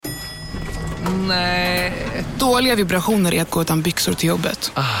Nej. Dåliga vibrationer är att gå utan byxor till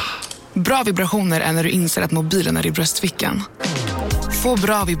jobbet. Bra vibrationer är när du inser att mobilen är i bröstfickan. Få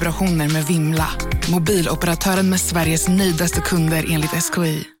bra vibrationer med Vimla. Mobiloperatören med Sveriges nöjdaste kunder enligt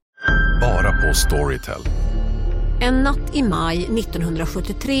SKI. Bara på Storytel. En natt i maj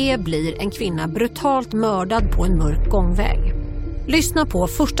 1973 blir en kvinna brutalt mördad på en mörk gångväg. Lyssna på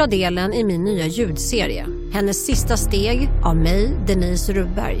första delen i min nya ljudserie. Hennes sista steg av mig, Denise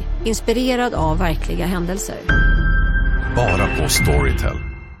Rubberg. Inspirerad av verkliga händelser. Bara på Storytel.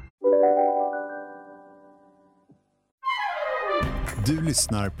 Du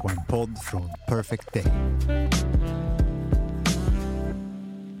lyssnar på en podd från Perfect Day.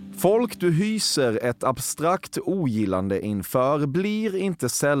 Folk du hyser ett abstrakt ogillande inför blir inte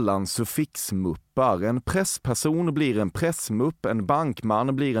sällan suffixmuppar. En pressperson blir en pressmupp, en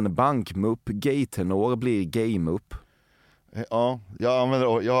bankman blir en bankmupp, gaytenor blir gaymupp. Ja, jag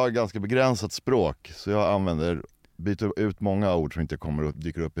har ganska begränsat språk, så jag byter ut många ord som inte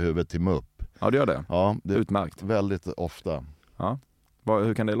dyker upp i huvudet till mupp. Ja, du gör det? Ja, det är utmärkt. Väldigt ofta. Ja.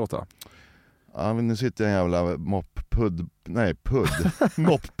 Hur kan det låta? Ja, men nu sitter jag en jävla mopppudd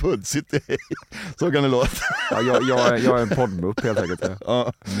sitter jag i. Så kan det låta. Ja, jag är en poddmupp helt enkelt.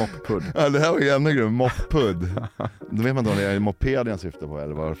 Ja. Mopppudd. Ja, det här var ju ännu grym. Mopppudd. Då vet man inte om det är mopeden jag syftar på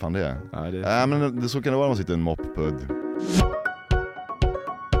eller vad fan det är. Ja, men så kan det vara om man sitter i en mopppudd.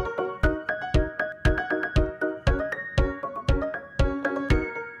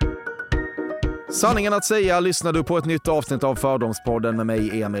 Sanningen att säga lyssnar du på ett nytt avsnitt av Fördomspodden med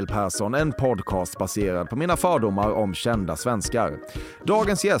mig Emil Persson, en podcast baserad på mina fördomar om kända svenskar.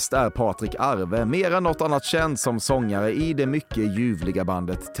 Dagens gäst är Patrik Arve, mer än något annat känd som sångare i det mycket ljuvliga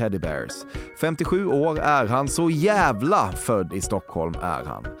bandet Teddy Bears. 57 år är han, så jävla född i Stockholm är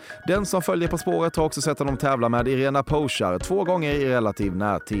han. Den som följer På spåret har också sett honom tävla med Irena Pochar 2 gånger i relativ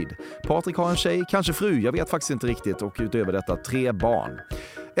närtid. Patrik har en tjej, kanske fru, jag vet faktiskt inte riktigt, och utöver detta 3 barn.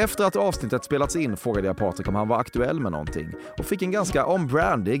 Efter att avsnittet spelats in frågade jag Patrik om han var aktuell med någonting och fick en ganska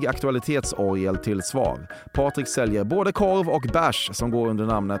ombrandig aktualitetsorgel till svar. Patrik säljer både korv och bärs som går under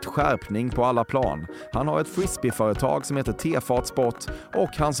namnet Skärpning på alla plan. Han har ett frisbeeföretag som heter Tefat Sport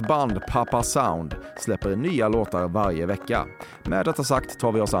och hans band Pappa Sound släpper nya låtar varje vecka. Med detta sagt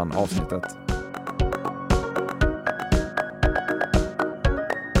tar vi oss an avsnittet.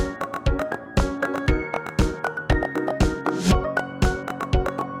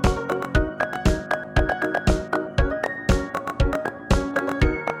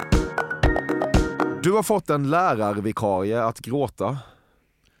 Du har fått en lärarvikarie att gråta.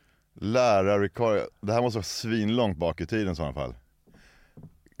 Lärarvikarie? Det här måste vara svinlångt bak i tiden i sådana fall.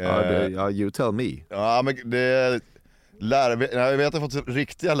 You tell me. Ja, men det är jag vet att jag fått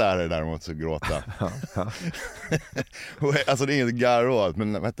riktiga lärare däremot att gråta. Alltså det är inget garvåt,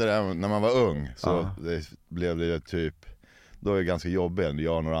 men när man var ung så blev det typ, då är det ganska jobbigt,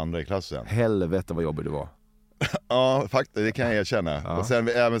 jag och några andra i klassen. Helvete vad jobbig du var. Ja, faktiskt, det kan jag erkänna. Ja. Och sen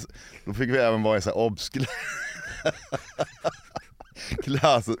då fick vi även vara i en sån här obsklass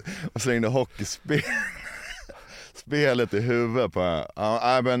och slängde hockeyspelet i huvudet på.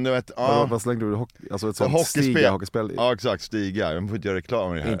 Men du vet, vad slängde du? Alltså ett sånt hockeyspel? Ja, exakt, stiga. Jag får inte göra reklam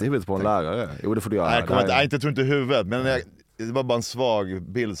med det här. Inte huvudet på en lärare? Jo, det får du göra. Nej, jag tror inte huvudet, men det var bara en svag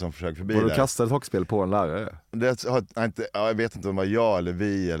bild som försökte förbi där. Var du kastade ett hockeyspel på en lärare? Jag vet inte om det var jag eller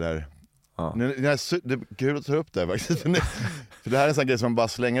vi eller... Ja. Det är kul att ta upp det faktiskt. För det här är en sån grej som man bara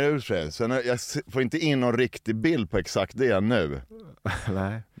slänger ut sig. Så jag får inte in någon riktig bild på exakt det nu.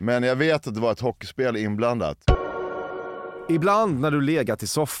 Nej. Men jag vet att det var ett hockeyspel inblandat. Ibland när du legat i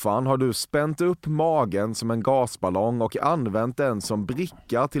soffan har du spänt upp magen som en gasballong och använt den som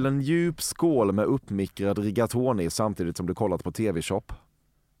bricka till en djup skål med uppmikrad rigatoni samtidigt som du kollat på TV-shop.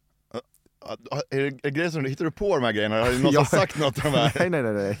 Är det grejer som hittar du på de här grejerna? Har du någon sagt något om de här? Nej. Det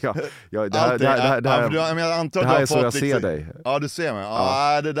här är så jag ser dig. Ja, du ser mig.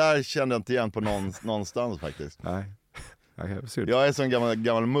 Ja. Det där kände jag inte igen på någonstans faktiskt. Nej. Jag är så en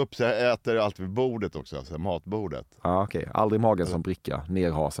gammal mupp, så jag äter alltid vid bordet också, alltså matbordet. Ja, okej. Aldrig magen som bricka,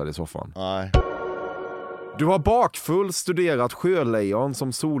 nerhasad i soffan. Nej. Du har bakfull studerat sjölejon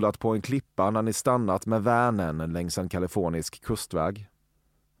som solat på en klippa när ni stannat med Vänern längs en kalifornisk kustväg.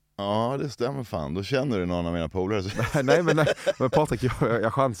 Ja, det stämmer fan. Då känner du någon av mina polare. nej, men Patrik,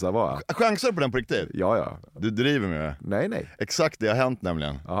 jag chansar bara. Chansar du på den på riktigt? Ja. Du driver med det? Nej. Exakt, det har hänt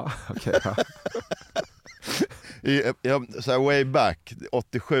nämligen. Ja, okej. Så här way back,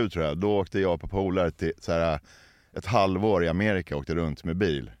 87 tror jag, då åkte jag på polare till så här, ett halvår i Amerika, åkte runt med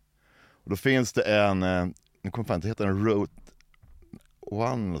bil. Och då finns det nu kommer fan inte heta en road.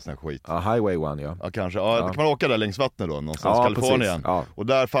 One och sån här skit. Ja, Highway One, ja. Ja, kanske. Ja, kan man åka där längs vattnet då, någonstans i Kalifornien. Ja. Och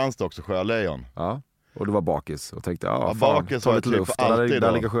där fanns det också sjölejon. Ja, och du var bakis och tänkte, bakis var lite typ luft. alltid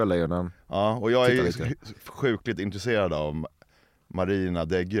där ligger sjölejonen. Ja, och jag är sjukligt intresserad av marina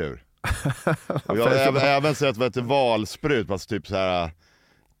däggdjur. Och jag har även sett ett valsprut, fast typ så här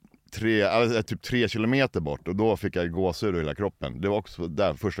 3 kilometer bort, och då fick jag gåshud i hela kroppen. Det var också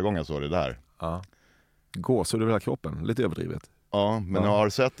där första gången jag såg det där. Ja. Gåshud i hela kroppen, lite överdrivet. Ja, men har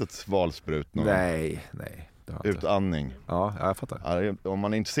du sett ett valsprut någon? Nej. Utandning. Ja, jag fattar. Ja, om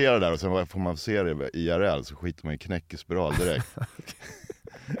man är intresserad där och sen får man se det IRL så skiter man i knäckespiral direkt.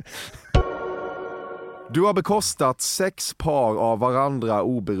 Du har bekostat 6 par av varandra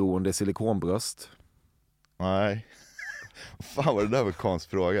oberoende silikonbröst. Nej. Fan vad det där var en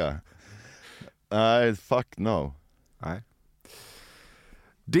konstig fråga. Nej, fuck no. Nej.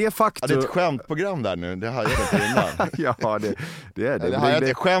 Det faktum... det är ett skämtprogram där nu, det har jag inte innan. Ja, det är det. Det har jag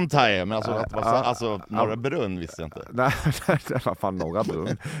inte skämt här, men alltså Norra Brunn visste jag inte. Nej, det var fan Norra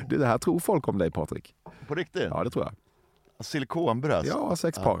Brunn. Det här tror folk om dig, Patrik. På riktigt? Ja, det tror jag. Silikonbröst? Ja,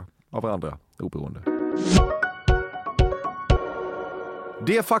 6 par av varandra oberoende.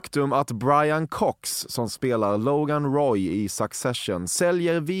 Det faktum att Brian Cox, som spelar Logan Roy i Succession,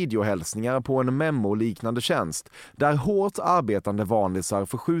 säljer videohälsningar på en memo-liknande tjänst där hårt arbetande vanlisar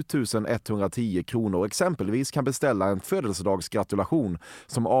för 7 110 kronor exempelvis kan beställa en födelsedagsgratulation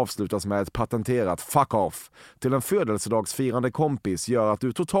som avslutas med ett patenterat fuck off till en födelsedagsfirande kompis gör att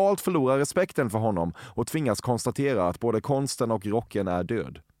du totalt förlorar respekten för honom och tvingas konstatera att både konsten och rocken är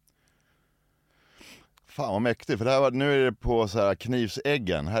död. Fan vad mäktigt, för det här nu är det på så här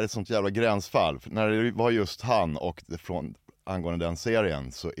knivsäggen. Här är ett sånt jävla gränsfall. När det var just han och från angående den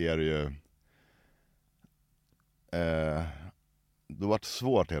serien så är det ju då var det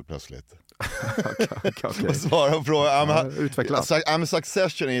svårt helt plötsligt. Okay. Svara på frågan. Utveckla.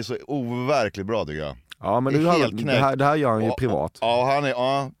 Succession är ju så overkligt bra tycker jag. Ja, men det här gör han ju privat. Ja, han är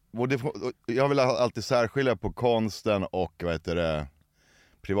jag vill alltid särskilja på konsten och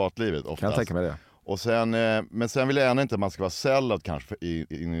privatlivet oftast. Kan jag tänka mig det. Och sen, men sen vill jag ändå inte att man ska vara sällad kanske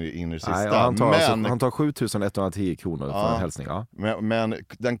in i sista. Nej, han tar 7 110 kronor för en hälsning. Ja. Men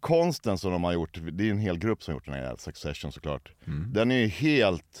den konsten som de har gjort, det är en hel grupp som har gjort den här Succession såklart. Den är ju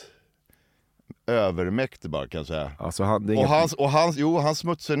helt övermäktig bara kan jag säga. Alltså, han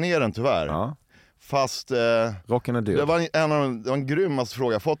smutsar ner den tyvärr. Ja. Fast rocken är död. Det var en grymmaste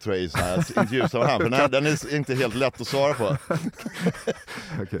fråga jag fått tror jag i sån här intervjusammanhang. För den är inte helt lätt att svara på.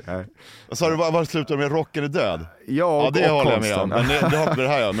 Okay, sa du var slutar med rocken är död? Ja, det håller jag med om. Men det har det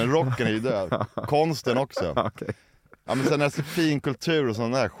här men rocken är ju död. Konsten också. Okay. Ja, men sen är det fin kultur och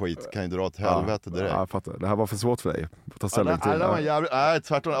sån där skit kan ju dra åt helvete direkt. Ja, jag fattar. Det här var för svårt för dig att ta ställning till. Det var jävligt,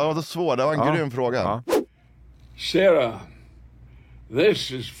 tvärtom. Det var så svårt. Det var en grym fråga. Ja. Sarah,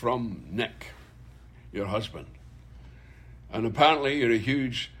 this is from Nick, your husband. And apparently you're a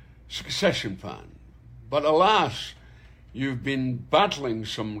huge Succession fan. But alas, you've been battling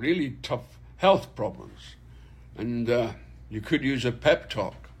some really tough health problems. And you could use a pep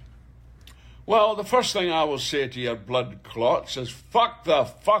talk. Well, the first thing I will say to your blood clots is fuck the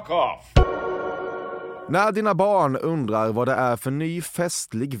fuck off. När dina barn undrar vad det är för ny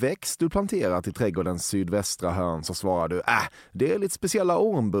festlig växt du planterat i trädgårdens sydvästra hörn så svarar du det är lite speciella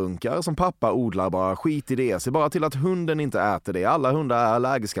ormbunkar som pappa odlar bara, skit i det. Se bara till att hunden inte äter det. Alla hundar är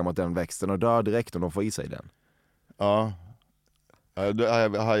allergiska mot den växten och dör direkt om de får i sig den. Ja. Det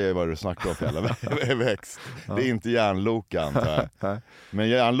här är vad du snackar om hela växt. Det är inte järnloka antar jag. Men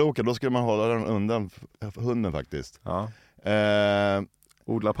järnloka, då skulle man hålla den undan hunden faktiskt. Ja.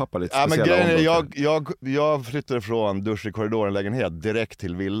 Odlar pappa lite speciella områden. Jag flyttade från dusch i korridoren-lägenhet direkt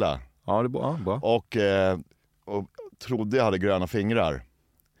till villa. Ja, det är bra. Och trodde jag hade gröna fingrar.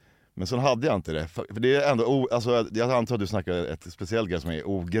 Men så hade jag inte det. För det är ändå, jag antar att du snackar ett speciellt gräs som är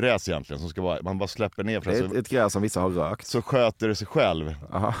ogräs egentligen. Som ska vara, man bara släpper ner. Det är ett gräs som vissa har rökt. Så sköter det sig själv.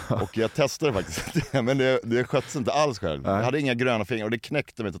 Aha. Och jag testade faktiskt det, men det sköts inte alls själv. Jag hade inga gröna fingrar och det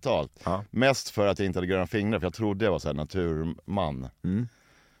knäckte mig totalt. Aha. Mest för att jag inte hade gröna fingrar, för jag trodde jag var så här naturman. Mm.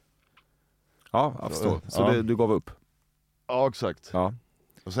 Ja, jag förstår. Så du gav upp? Ja, exakt. Ja.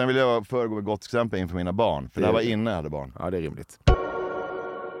 Och sen vill jag föregå med gott exempel inför mina barn. För det här var innan jag hade barn. Ja, det är rimligt.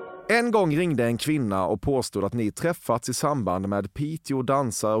 En gång ringde en kvinna och påstod att ni träffats i samband med Piteå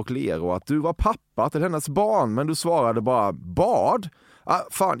dansar och ler och att du var pappa till hennes barn, men du svarade bara bad?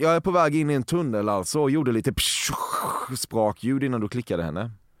 Fan, jag är på väg in i en tunnel alltså och gjorde lite sprakljud innan du klickade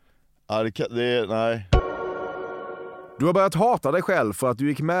henne. Ja, nej. Du har börjat hata dig själv för att du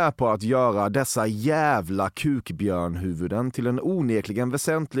gick med på att göra dessa jävla kukbjörnhuvuden till en onekligen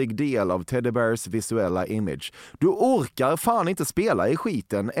väsentlig del av Teddy Bears visuella image. Du orkar fan inte spela i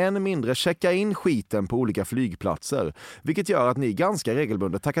skiten, än mindre checka in skiten på olika flygplatser, vilket gör att ni ganska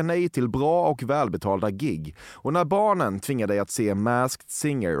regelbundet tackar nej till bra och välbetalda gig. Och när barnen tvingar dig att se Masked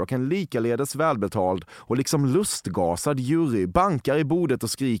Singer och en likaledes välbetald och liksom lustgasad jury bankar i bordet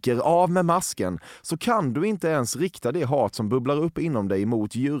och skriker av med masken, så kan du inte ens rikta det hat som bubblar upp inom dig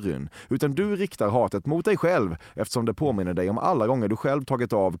mot juryn, utan du riktar hatet mot dig själv eftersom det påminner dig om alla gånger du själv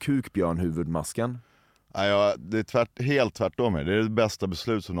tagit av kukbjörnhuvudmasken. Ja, det är helt tvärtom. Det är det bästa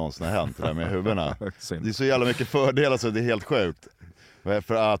beslut som någonsin har hänt, det där med huvudena. Det är så jävla mycket fördelar så det är helt sjukt.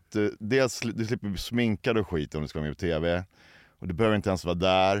 För att dels du slipper sminka och skit om du ska vara med på tv. Och du behöver inte ens vara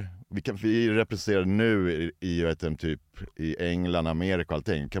där. Vi representerar nu i England, Amerika och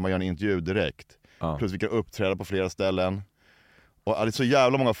allting. Kan man göra en intervju direkt. Ja. Plus vi kan uppträda på flera ställen. Och det är så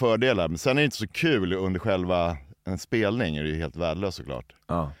jävla många fördelar. Men sen är det inte så kul under själva en spelning. Det är ju helt värdelöst såklart.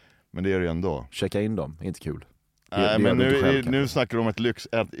 Ja. Men det är det ju ändå. Checka in dem, inte kul. Nej, men nu snackar de om ett lyx.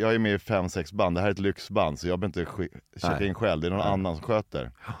 Jag är med i 5-6 band. Det här är ett lyxband så jag behöver inte checka in själv. Det är någon annan som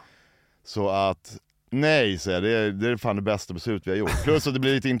sköter. Så att nej, så det är fan det bästa beslut vi har gjort. Plus att det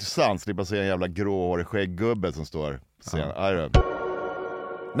blir lite intressant. Slippa se en jävla gråhårig skägggubbe som står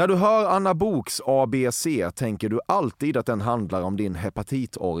När du hör Anna Boks ABC tänker du alltid att den handlar om din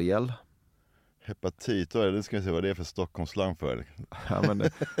hepatitorgel. Hepatitorgel, det ska vi se vad det är för Stockholmsslang för. Ja, men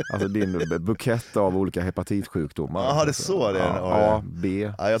alltså din bukett av olika hepatitsjukdomar. Jaha, det är så det är. A,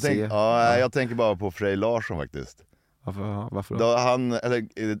 B, C. Jag tänker bara på Frej Larsson faktiskt. Varför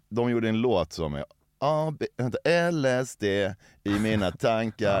då? De gjorde en låt som är LSD i mina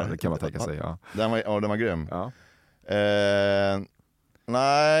tankar. Ja, det kan man tänka sig, ja. Den var grym. Ja.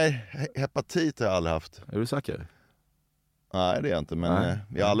 Nej, hepatit har jag aldrig haft. Är du säker? Nej, det är jag inte, men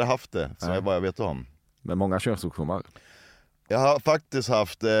jag har aldrig haft det, så jag vet om. Men många könssjukdomar? Jag har faktiskt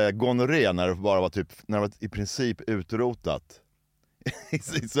haft gonorré när det var i princip utrotat i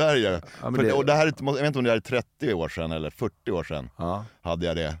Sverige. Ja, och det här, jag vet inte om det är 30 år sedan eller 40 år sedan hade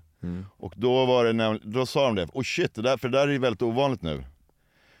jag det. Mm. Och då sa de det, shit, för det där är väldigt ovanligt nu.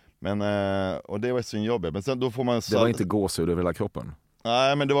 Men, och det var sin jobb. Men sen då får man det var inte gåshud över hela kroppen?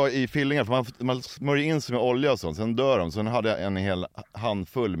 Nej, men det var i fillingar. För man smörjer in sig med olja och sånt. Sen dör de. Sen hade jag en hel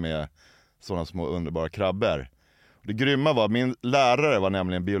handfull med sådana små underbara krabbor. Det grymma var, min lärare var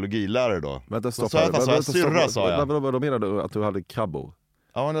nämligen biologilärare då. Vänta, stopp. Syrra sa jag. Vad menar du att du hade krabbor?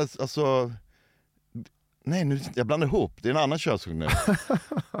 Ja, men alltså... Nej, jag blandar ihop. Det är en annan könssjukdom nu.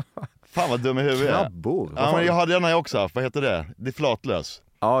 Fan vad dum i huvudet. Krabbor? Ja, men jag hade den här också haft. Vad heter det? Det är flatlös.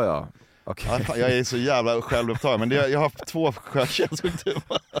 Ja. Okay. Ja, jag är så jävla självupptagen. Men jag har haft 2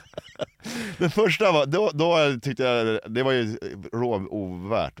 könssjukdomar. Den första var, då tyckte jag det var ju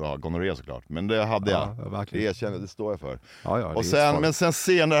ovärt att ha gonorré såklart. Men det hade jag. Det erkänner, det står jag för. Ja, och sen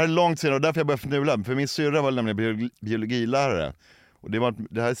senare, långt senare, och därför jag började fnula. För min syrra var nämligen biologilärare. Och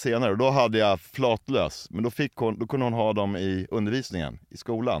det här senare, och då hade jag flatlös. Men då kunde hon ha dem i undervisningen, i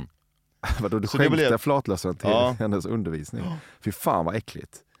skolan. Vadå, du skänkte flatlösen till hennes undervisning? Fy fan vad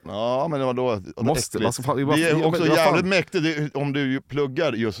äckligt. Ja, men det var då det är också jävligt mäktigt om du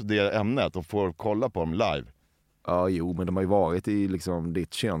pluggar just det ämnet och får kolla på dem live. Ja, jo, men de har ju varit i liksom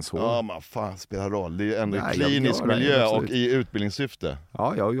ditt könshår. Ja, men fan spelar roll. Det är ändå klinisk miljö och i utbildningssyfte.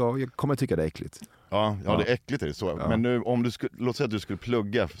 Ja, jag kommer tycka det är äckligt. Ja, det är äckligt är det så. Ja. Men nu, låt säga att du skulle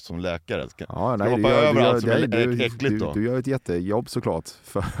plugga som läkare. Du gör ett jättejobb såklart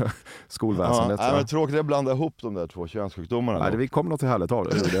för skolväsendet. Ja, men tråkigt att blanda ihop de där 2 könssjukdomarna. Nej, vi kommer nog till härligt av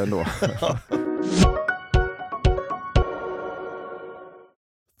det ändå.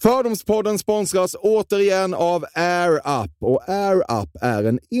 Fördomspodden sponsras återigen av Air Up. Och Air Up är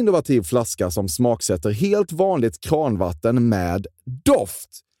en innovativ flaska som smaksätter helt vanligt kranvatten med doft.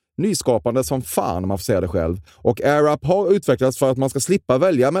 Nyskapande som fan om man får säga det själv. Och Air Up har utvecklats för att man ska slippa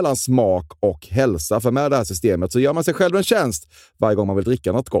välja mellan smak och hälsa. För med det här systemet så gör man sig själv en tjänst varje gång man vill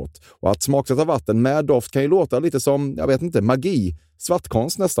dricka något gott. Och att smaksätta vatten med doft kan ju låta lite som, jag vet inte, magi.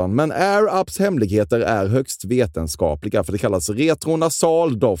 Svartkonst nästan. Men Air Ups hemligheter är högst vetenskapliga, för det kallas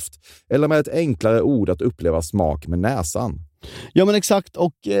retronasal doft. Eller med ett enklare ord att uppleva smak med näsan. Ja men exakt,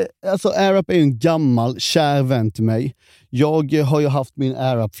 och alltså Air Up är ju en gammal kär vän till mig. Jag har ju haft min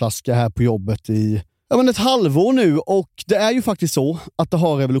Air Up-flaska här på jobbet i ett halvår nu, och det är ju faktiskt så att det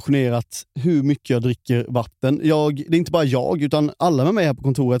har revolutionerat hur mycket jag dricker vatten. Det är inte bara jag, utan alla med mig här på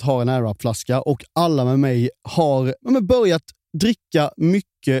kontoret har en Air Up-flaska, och alla med mig har börjat dricka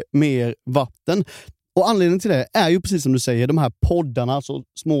mycket mer vatten. Och anledningen till det är ju precis som du säger, de här poddarna, alltså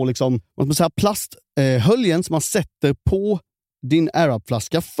små liksom, vad ska man säga, plasthöljen som man sätter på din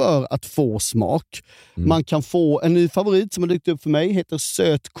Arab-flaska för att få smak. Man kan få en ny favorit som har dykt upp för mig, heter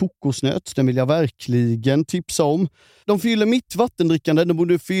söt kokosnöt. Den vill jag verkligen tipsa om. De fyller mitt vattendrickande, de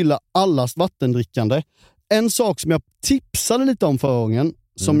borde fylla allas vattendrickande. En sak som jag tipsade lite om förra gången,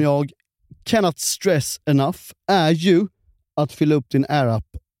 som jag cannot stress enough, är ju att fylla upp din Arab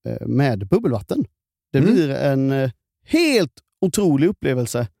med bubbelvatten. Det blir en helt otrolig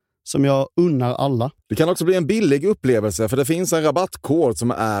upplevelse som jag unnar alla. Det kan också bli en billig upplevelse, för det finns en rabattkod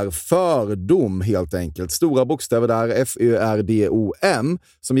som är fördom helt enkelt. Stora bokstäver där, FÖRDOM,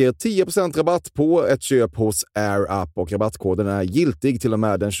 som ger 10% rabatt på ett köp hos AirUp, och rabattkoden är giltig till och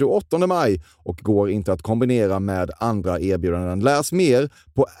med den 28 maj och går inte att kombinera med andra erbjudanden. Läs mer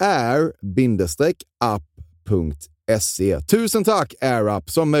på air-up.se. Tusen tack AirUp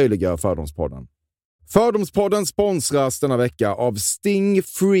som möjliggör Fördomspodden. Fördomspodden sponsras denna vecka av Sting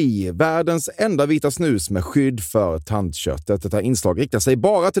Free, världens enda vita snus med skydd för tandköttet. Detta inslag riktar sig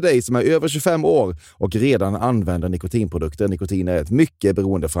bara till dig som är över 25 år och redan använder nikotinprodukter. Nikotin är ett mycket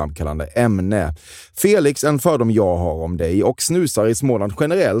beroendeframkallande ämne. Felix, en fördom jag har om dig och snusar i Småland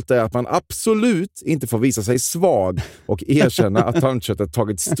generellt är att man absolut inte får visa sig svag och erkänna att tandköttet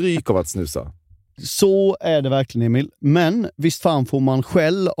tagit stryk av att snusa. Så är det verkligen, Emil. Men visst fan får man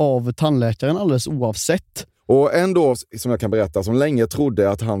skäll av tandläkaren alldeles oavsett. Och ändå, som jag kan berätta, som länge trodde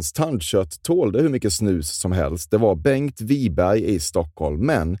att hans tandkött tålde hur mycket snus som helst. Det var Bengt Wiberg i Stockholm.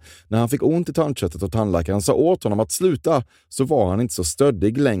 Men när han fick ont i tandköttet och tandläkaren sa åt honom att sluta, så var han inte så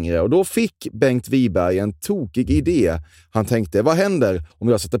stöddig längre. Och då fick Bengt Wiberg en tokig idé. Han tänkte, vad händer om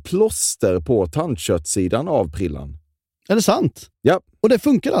jag sätter plåster på tandköttsidan av prillan? Är det sant? Ja. Och det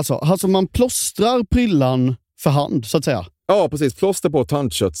funkar alltså? Alltså man plåstrar prillan för hand, så att säga? Ja, precis. Plåster på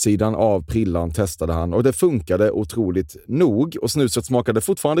tandköttsidan av prillan testade han och det funkade otroligt nog. Och snuset smakade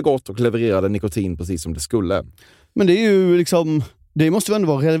fortfarande gott och levererade nikotin precis som det skulle. Men det är ju liksom... Det måste ju ändå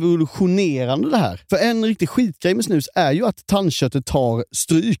vara revolutionerande det här. För en riktig skitgrej med snus är ju att tandköttet tar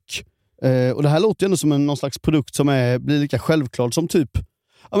stryk. Och det här låter ju ändå som någon slags produkt som blir lika självklart som typ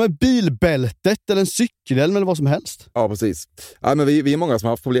bilbältet eller en cykelhjälm eller vad som helst. Ja, precis. Ja, men vi är många som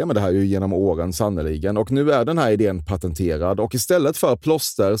har haft problem med det här ju genom åren sannoliken. Och nu är den här idén patenterad. Och istället för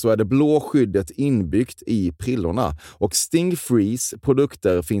plåster så är det blå skyddet inbyggt i prillorna. Och Sting Frees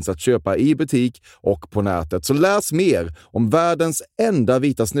produkter finns att köpa i butik och på nätet. Så läs mer om världens enda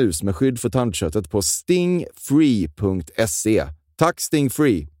vita snus med skydd för tandköttet på stingfree.se. Tack Sting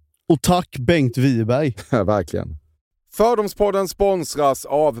Free! Och tack Bengt Wiberg! Ja, verkligen. Fördomspodden sponsras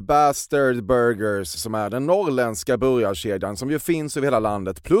av Bastard Burgers som är den norrländska burgarkedjan som ju finns över hela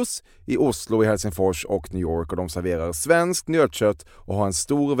landet plus i Oslo, i Helsingfors och New York, och de serverar svenskt nötkött och har en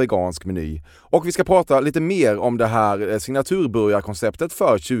stor vegansk meny. Och vi ska prata lite mer om det här signaturburgarkonceptet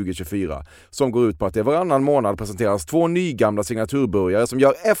för 2024 som går ut på att det varannan månad presenteras 2 nygamla signaturburgare som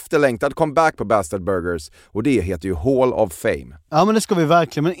gör efterlängtad comeback på Bastard Burgers, och det heter ju Hall of Fame. Ja, men det ska vi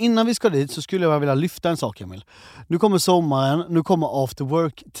verkligen, men innan vi ska dit så skulle jag vilja lyfta en sak, Emil. Nu kommer sommaren, nu kommer after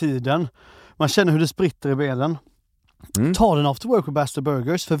work-tiden. Man känner hur det spritter i benen. Ta den after work på Bastard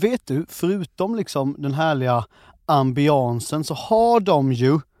Burgers, för vet du, förutom liksom den härliga ambiansen så har de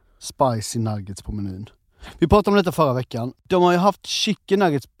ju spicy nuggets på menyn. Vi pratade om detta förra veckan. De har ju haft chicken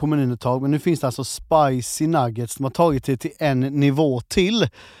nuggets på menyn ett tag, men nu finns det alltså spicy nuggets. De har tagit det till en nivå till.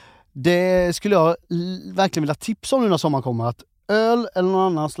 Det skulle jag verkligen vilja tipsa om nu när sommaren kommer, att öl eller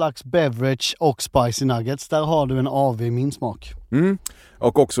någon annan slags beverage och spicy nuggets, där har du en AV i min smak.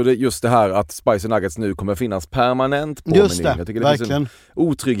 Och också just det här att spicy nuggets nu kommer finnas permanent på menyn. Jag tycker det verkligen. finns en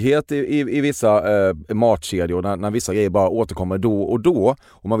otrygghet i vissa matkedjor när vissa grejer bara återkommer då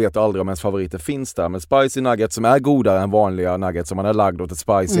och man vet aldrig om ens favoriter finns där. Men spicy nuggets som är godare än vanliga nuggets som man är lagd åt ett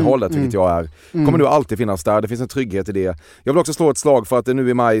spicy hållet, vilket jag är, kommer nu alltid finnas där. Det finns en trygghet i det. Jag vill också slå ett slag för att det nu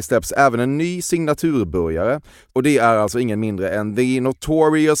i maj släpps även en ny signaturburgare, och det är alltså ingen mindre än The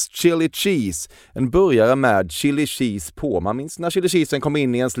Notorious Chili Cheese. En burgare med chili cheese på. Man minns när chili cheesen kom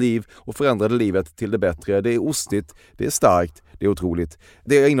in i ens liv och förändrade livet till det bättre. Det är ostigt, det är starkt, det är otroligt.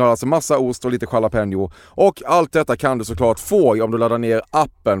 Det innehåller alltså massa ost och lite jalapeno. Och allt detta kan du såklart få om du laddar ner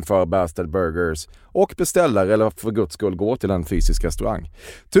appen för Bastard Burgers och beställer, eller för guds skull gå till en fysisk restaurang.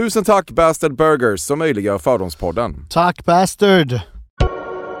 Tusen tack Bastard Burgers som möjliggör Fördomspodden. Tack Bastard!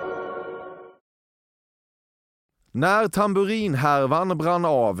 När tamburinhärvan brann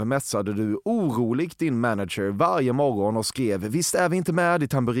av mässade du oroligt din manager varje morgon och skrev "Visst är vi inte med i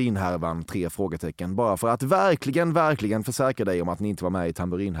tamburinhärvan?" 3 frågetecken, bara för att verkligen försäkra dig om att ni inte var med i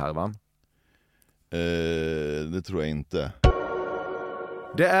tamburinhärvan. Det tror jag inte.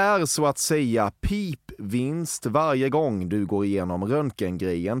 Det är så att säga pipvinst varje gång du går igenom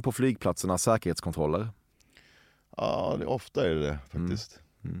röntgengrejen på flygplatsernas säkerhetskontroller. Ja, ofta är det faktiskt.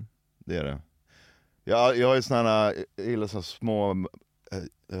 Det är det. Jag har ju såna små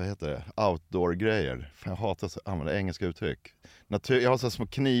vad heter det? Outdoor-grejer. Jag hatar att använda engelska uttryck. Jag har så små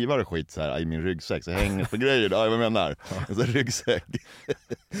knivar och skit så här i min ryggsäck. Så jag hänger på grejer. Ja, vad menar? En sån ryggsäck.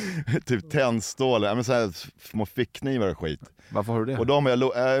 Typ tändstål. Men så här små fickknivar och skit. Varför har du det? Och de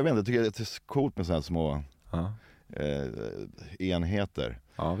jag vet inte, jag tycker det är coolt med såna här små enheter.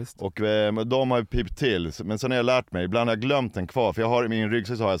 Ja, visst. Och de har ju pip till. Men sen har jag lärt mig, ibland har jag glömt den kvar. För jag har i min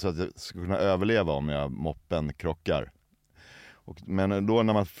ryggsäck så har jag så att jag ska kunna överleva om jag moppen krockar. Men då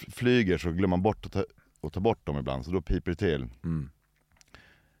när man flyger så glömmer man bort att ta bort dem ibland. Så då piper det till.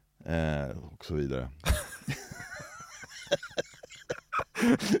 Och så vidare.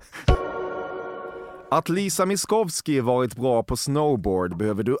 Att Lisa Miskovsky varit bra på snowboard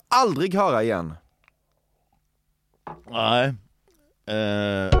behöver du aldrig höra igen. Nej.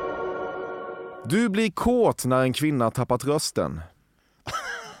 Du blir kåt när en kvinna tappat rösten.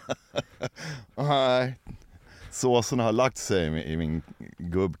 Nej. Såsen har lagt sig i min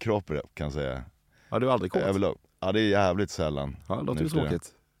gubbkropp, kan jag säga. Ja, du är aldrig kåt? Ja, det är jävligt sällan. Ja, det låter ju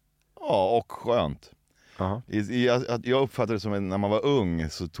tråkigt. Ja, och skönt. Jag uppfattade det som när man var ung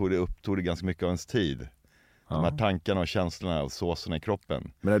så tog det ganska mycket av ens tid. De här tankarna och känslorna och såserna i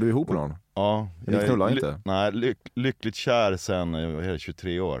kroppen. Men är du ihop med någon? Ja. Men ni knullar inte? Nej, lyckligt kär sen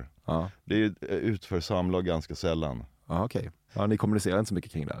 23 år. Ja. Det är utför samlag ganska sällan. Ja, okej. Ja, ni kommunicerar inte så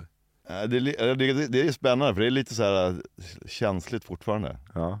mycket kring det här. Det är spännande för det är lite så här känsligt fortfarande.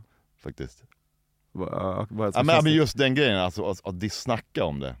 Ja. Faktiskt. Men just den grejen, alltså att de snacka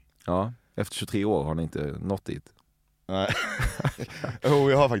om det. Ja, efter 23 år har ni inte nått dit. Nej.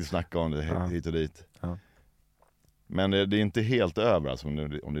 Jag har faktiskt snackat om det hit och dit. Ja. Men det är inte helt över alltså, om det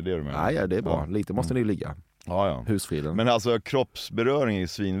är det du menar. Nej, det är bra. Lite måste ni ligga. Ja. Husfriden. Men alltså kroppsberöring är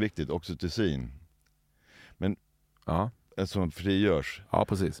svinviktigt, oxytocin. Men som frigörs. Ja,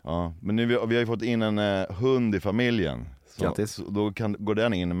 precis. Ja. Men nu, vi har ju fått in en hund i familjen. Grattis. Så då går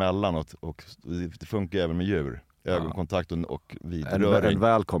den in emellan och det funkar även med djur. Ögonkontakt och vidröring. En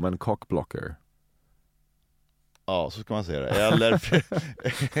välkommen cockblocker. Ja, så ska man säga det.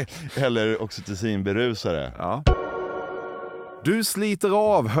 Eller oxytocinberusare. Ja. Du sliter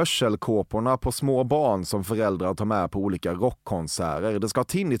av hörselkåporna på små barn som föräldrar tar med på olika rockkonserter. Det ska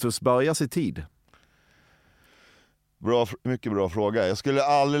tinnitus börjas i tid. Mycket bra fråga. Jag skulle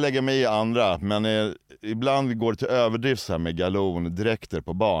aldrig lägga mig i andra, men ibland går det till överdrift så här med galondräkter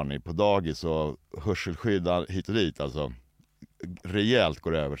på barn på dagis och hörselskydd hit och dit. Alltså, rejält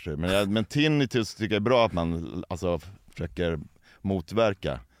går det över sig. Men tinnitus tycker jag är bra att man försöker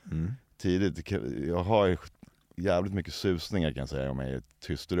motverka tidigt. Jag har jävligt mycket susningar kan jag säga om jag är i ett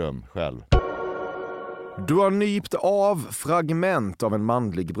tyst rum själv. Du har nypt av fragment av en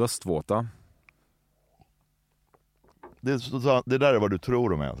manlig bröstvårta. Det där är vad du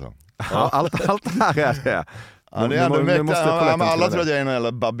tror om mig alltså. Ja. Allt det här är det. Ja, det är alla tror att jag är en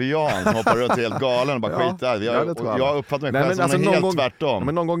jävla babian som hoppar runt helt galen och bara skiter. Jag uppfattar mig själv som helt tvärtom.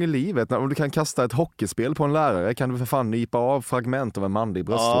 Men någon gång i livet, om du kan kasta ett hockeyspel på en lärare, kan du för fan nypa av fragment av en manlig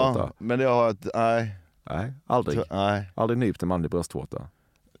bröstvårta. Ja, men det har nej. Nej, aldrig. Nej. Aldrig nypt en manlig bröstvårta.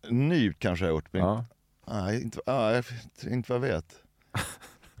 Nypt kanske jag har gjort, men ja. Nej, inte vad jag vet.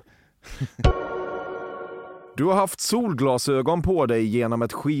 Du har haft solglasögon på dig genom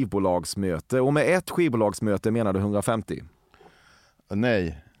ett skivbolagsmöte, och med ett skivbolagsmöte menar du 150?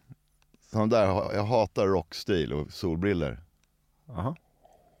 Nej. Jag hatar rockstil och solbriller. Aha.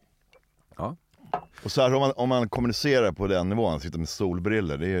 Ja. Och så här, om man kommunicerar på den nivån, sitter med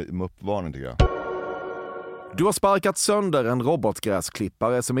solbriller, det är en uppvarning tycker jag. Du har sparkat sönder en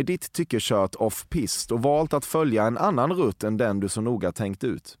robotgräsklippare som i ditt tycke kört off-pist och valt att följa en annan rutt än den du så noga tänkt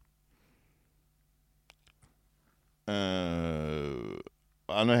ut.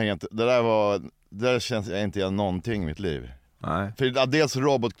 Nu hänger inte. Det där känns jag inte jag någonting i mitt liv. Nej. För dels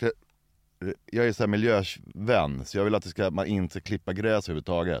jag är så här miljövän, så jag vill att man inte klippa gräs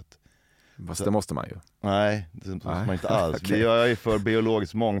överhuvudtaget. Fast det måste man ju. Nej, det måste man inte alls. Okay. Jag är för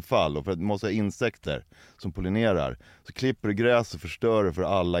biologisk mångfald och för att man måste ha insekter som pollinerar. Så klipper du gräs och förstör det för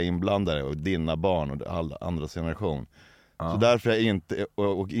alla inblandade och dina barn och alla andras generation. Så därför är jag inte,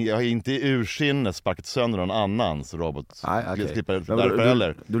 och jag har inte i ursinne sparkat sönder någon annans robot. Nej,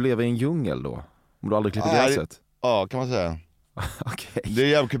 okay. Du lever i en djungel då? Om du aldrig klipper gräset? Ja, kan man säga. Okay. Det är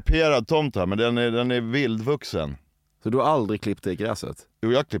en jävligt kuperad tomt här, men den är vildvuxen. Så du har aldrig klippt i gräset?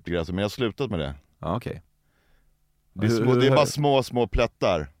 Jo, jag klippte gräset, men jag har slutat med det. Ja, okej. Det är bara små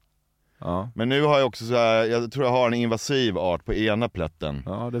plättar. Ja. Men nu har jag också så här, jag tror jag har en invasiv art på ena plätten.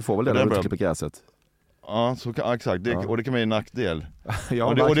 Ja, det får väl det när du klipper gräset. Ja, exakt. Och det kan bli en nackdel. Ja,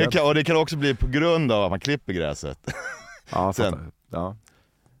 och det kan också bli på grund av att man klipper gräset. Ja, ja.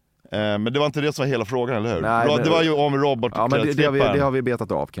 Men det var inte det som var hela frågan, eller hur? Nej, det var ju om robot. Ja, men det har vi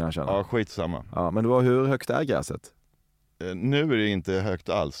betat av, kan jag känna. Ja, skitsamma. Ja, men hur högt är gräset? Nu är det inte högt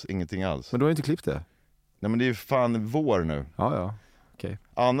alls, ingenting alls. Men du har inte klippt det? Nej, men det är ju fan vår nu. Ja. Okej.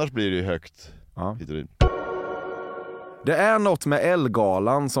 Annars blir det ju högt. Ja. Det är något med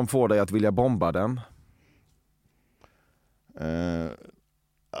älggalan som får dig att vilja bomba den.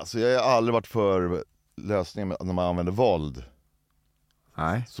 Alltså jag har aldrig varit för lösningen när man använder våld.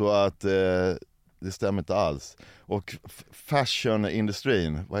 Nej. Så att det stämmer inte alls. Och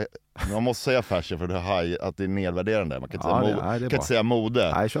fashionindustrin, man måste säga fashion för att det är nedvärderande. Man kan inte säga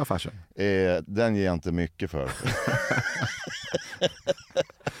mode. Nej, kör fashion. Den ger jag inte mycket för.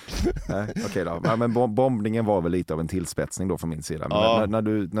 Nej, okej då. Ja, men bombningen var väl lite av en tillspetsning då från min sida. Men ja.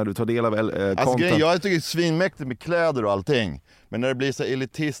 när du tar del av alltså, jag tycker det är svinmäktigt med kläder och allting. Men när det blir så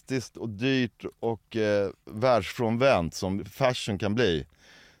elitistiskt och dyrt och världsfrånvänt som fashion kan bli,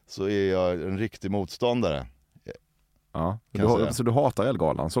 så är jag en riktig motståndare. Ja, så du hatar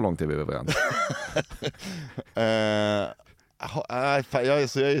älggalan, så långt är vi överens.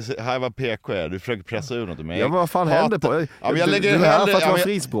 Här var PK, du försöker pressa ur något av mig. Ja, men vad fan händer på? Ja, jag lägger du är här för att vara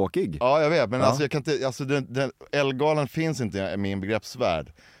frispråkig. Ja, jag vet, men alltså, jag kan inte, alltså, älggalan finns inte i min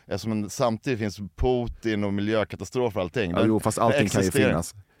begreppsvärld. Eftersom samtidigt finns Putin och miljökatastrofer och allting. Ja, fast allting kan ju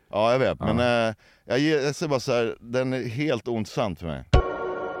finnas. Ja, jag vet, men jag ser bara så här, den är helt ondsant för mig.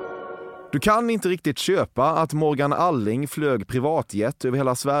 Du kan inte riktigt köpa att Morgan Alling flög privatjet över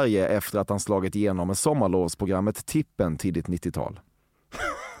hela Sverige efter att han slagit igenom med sommarlovsprogrammet Tippen tidigt 90-tal.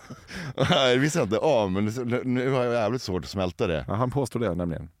 Det visste jag inte men nu har jag jävligt svårt att smälta det. Ja, han påstod det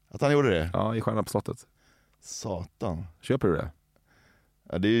nämligen. Att han gjorde det? Ja, i Stjärnan på slottet. Satan. Köper du det?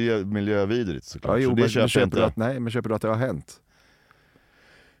 Ja, det är ju miljövidrigt såklart. Ja, jo, så det men köper du att det har hänt?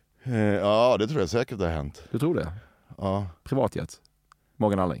 Ja, det tror jag säkert det har hänt. Du tror det? Ja. Privatjet.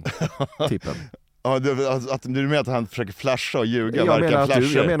 Morgan Alling. Tippen. Ja, du menar att han försöker flasha och ljuga?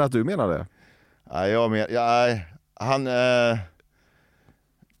 Jag menar att du menar det. Nej, han...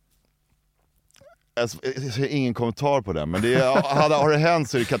 Jag ser ingen kommentar på det, men har det hänt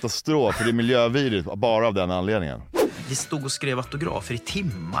så är det katastrof, för det är miljövidrigt bara av den anledningen. Vi stod och skrev autografer i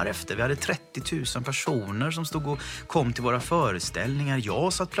timmar efter. Vi hade 30 000 personer som stod och kom till våra föreställningar.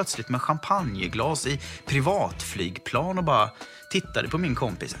 Jag satt plötsligt med champagneglas i privatflygplan och bara tittade på min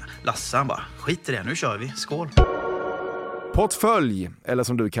kompis. Lasse, han bara, skit i det, nu kör vi, skål. Portfölj, eller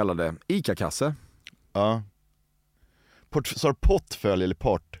som du kallar det, ICA-kasse. Ja. Så är det portfölj eller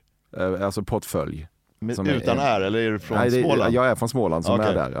port? Alltså portfölj. Utan eller är du från Småland? Jag är från Småland som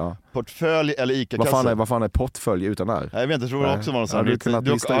är där. Ja. Portfölj eller ICA-kasse? Vad fan är portfölj utan är? Jag vet inte, jag tror det också var någon sån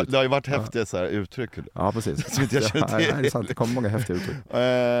det har ju varit häftiga så här uttryck. Ja, precis. Som inte jag känner till. Nej, det är sant, det kommer många häftiga uttryck.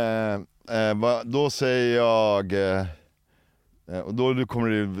 Då säger jag... och då kommer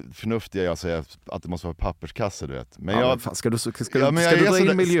det förnuftiga jag säger att det måste vara papperskasse, du vet. Men ska du dra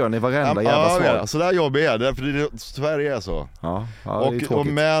in miljön i varenda jävla svar? Ja, så där jobbar jag, därför Sverige är så.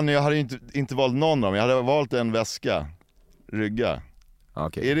 Men jag hade inte valt någon av dem. Jag hade valt en väska, rygga.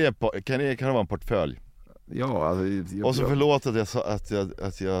 Okay. Kan det vara en portfölj? Ja, alltså, och så förlåt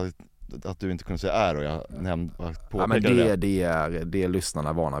att du inte kunde säga och jag men det är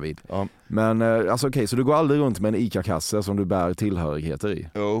lyssnarna vana vid. Ja. Men alltså okej, så du går aldrig runt med en ICA-kasse som du bär tillhörigheter i?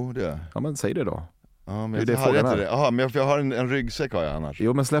 Jo, det. Ja, men säg det då. Ja, men jag har det. Jaha, men jag har en ryggsäck har jag annars.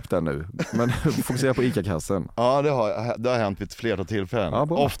 Jo, men släpp den nu. Men fokusera på ICA-kassen. Ja, det har hänt vid ett flertal tillfällen. Ja,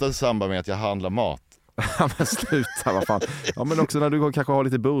 ofta i samband med att jag handlar mat. Ja, men sluta, vad fan. Ja, men också när du kanske har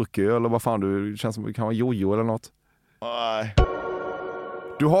lite burköl eller vad fan, du känns som du kan ha jojo eller något. Nej.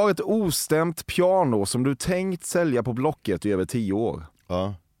 Du har ett ostämt piano som du tänkt sälja på Blocket i över 10 år.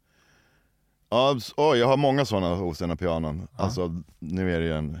 Ja. Ja, jag har många sådana ostämda pianon. Ja. Alltså, nu är det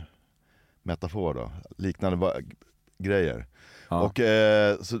ju en metafor då. Liknande grejer. Ja. Och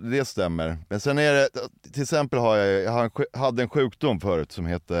så det stämmer. Men sen är det, till exempel hade en sjukdom förut som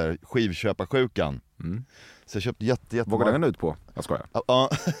heter skivköparsjukan. Mm. Så jag köpte jättemånga. Vågar den ut på? Jag skojar. Ja.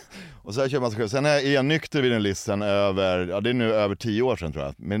 Och så har jag köpt massa sjukdom. Sen är jag nykter vid den listan det är nu över 10 år sedan tror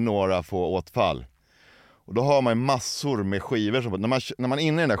jag. Med några få åtfall. Och då har man massor med skivor. När man är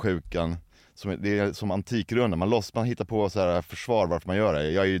inne i den där sjukan, det är som antikrunda. Man hittar på så här försvar varför man gör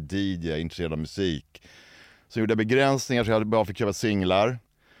det. Jag är ju DJ, jag är intresserad av musik. Så gjorde jag begränsningar så jag bara fick köpa singlar.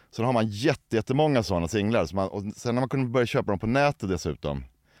 Sen har man jättemånga sådana singlar. Och sen när man kunde börja köpa dem på nätet dessutom.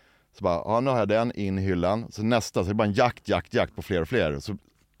 Så bara, nu har jag den in i hyllan. Så nästa, så är det bara en jakt på fler och fler. Så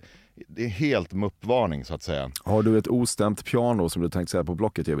det är helt muppvarning så att säga. Har du ett ostämt piano som du tänkte säga på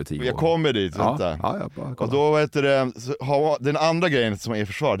Blocket över 10 år? Jag kommer dit, vänta. Och då den andra grejen som är i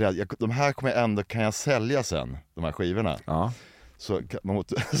försvar, det är att de här kan jag sälja sen, de här skivorna. Ja. Så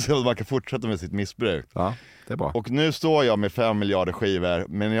man kan fortsätta med sitt missbruk. Ja, det är bra. Och nu står jag med 5 miljarder skivor,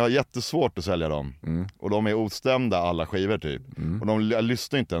 men jag har jättesvårt att sälja dem. Och de är ostämda alla skivor typ. Och jag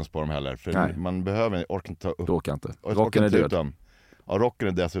lyssnar inte ens på dem heller, för man orkar inte ta upp. Orkar inte. Rocken är död. Dem. Ja, rocken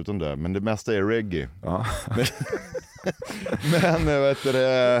är dessutom död, men det mesta är reggae. Ja. men vet du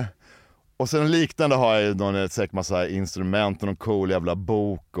det... Och sen liknande har jag säkert massa instrument och någon cool jävla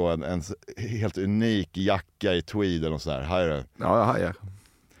bok och en helt unik jacka i tweeden och sådär. Hajar du? Ja, jag hajar.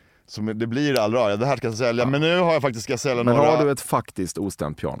 Så det blir aldrig bra. Det här ska jag sälja. Men nu har jag faktiskt ska sälja några... Men har du ett faktiskt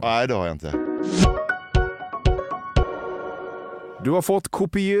ostämt piano? Nej, det har jag inte. Du har fått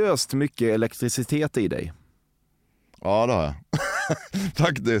kopiöst mycket elektricitet i dig. Ja, det har jag.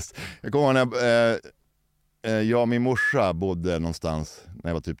 Faktiskt. Jag kommer ihåg när jag och min morsa bodde någonstans när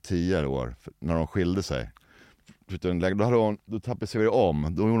jag var typ 10 år, när de skilde sig. Då tapetserade jag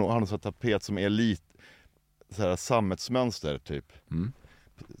om. Då hade hon en tapet som är lite så här sammetsmönster typ.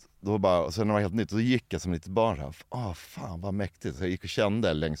 Då bara, sen när det var helt nytt, då gick jag som lite barn så här, fan vad mäktigt. Så jag gick och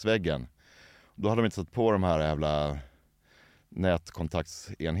kände längs väggen. Då hade de inte satt på de här jävla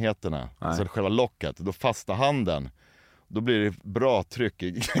nätkontaktsenheterna. Så själva locket, då fastnade handen. Då blir det bra tryck.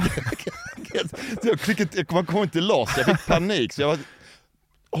 Man kom inte loss, jag fick panik. Så jag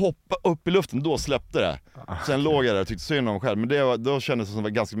hoppade upp i luften, då släppte det. Sen låg jag där och tyckte synd om mig själv. Men då kändes det som det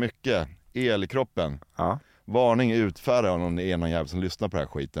var ganska mycket el i kroppen. Varning utfärdad om någon jävel som lyssnar på den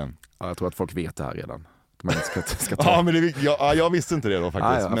här skiten. Ja, jag tror att folk vet det här redan. Man ska ta. Ja, men jag visste inte det då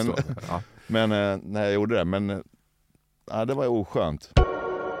faktiskt. Men när jag gjorde det. Men det var oskönt.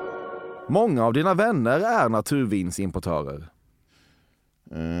 Många av dina vänner är naturvinsimportörer.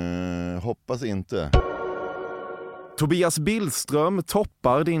 Hoppas inte. Tobias Billström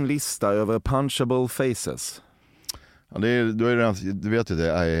toppar din lista över punchable faces. Ja, du vet ju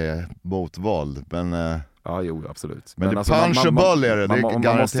det är mot våld, men... Ja, jo, absolut. Men det alltså, punchable är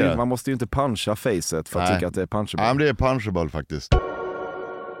det, man måste ju inte puncha facet för att tycka att det är punchable. Nej, men det är punchable faktiskt.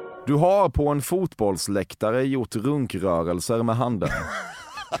 Du har på en fotbollsläktare gjort runkrörelser med handen.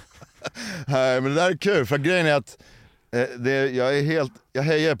 Nej, men det där är kul, för grejen är att jag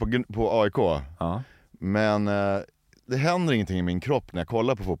hejar på AIK. Men det händer ingenting i min kropp när jag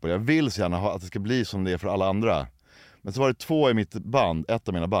kollar på fotboll. Jag vill så gärna att det ska bli som det är för alla andra. Men så var det 2 i mitt band, ett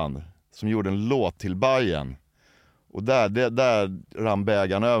av mina band, som gjorde en låt till Bayern. Och där rann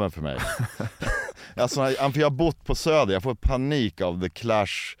bägaren över för mig. Alltså, för jag har bott på Söder, jag får panik av The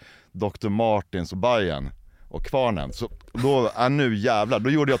Clash, Dr. Martins och Bayern och Kvarnen. Så då, nu jävlar, då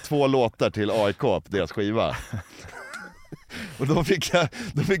gjorde jag 2 låtar till AIK på deras skiva. Och då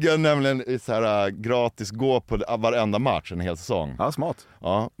fick jag nämligen så här, gratis gå på varenda match en hel säsong. Ja, smart.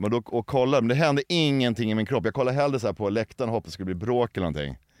 Ja, men men det hände ingenting i min kropp. Jag kollade hellre så här på läktaren och hoppades det skulle bli bråk eller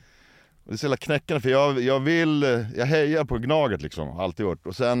någonting. Och det är så jävla knäckande, för jag hejar på Gnaget liksom, alltid gjort.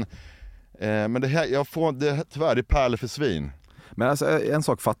 Och sen, men tyvärr, det är pärle för svin. Men alltså, en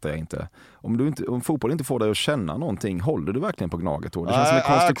sak fattar jag inte. Om fotboll inte får dig att känna någonting, håller du verkligen på Gnaget då? Det känns som en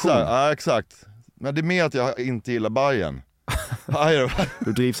konstruktion. Ja, exakt. Men det är mer att jag inte gillar Bayern.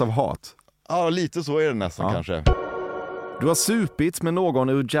 Du drivs av hat. Ja, lite så är det nästan kanske. Du har supit med någon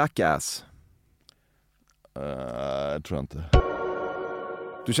ur Jackass. Jag tror inte.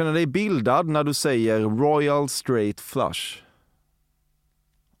 Du känner dig bildad när du säger Royal Straight Flush.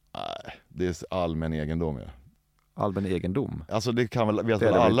 Nej, det är allmän egendom. Ja. Allmän egendom? Alltså det kan väl, vet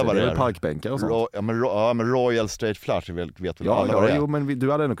väl alla vad det är. Det är parkbänkar och sånt. Men Royal Straight Flush vet väl alla vad det är. Jo, men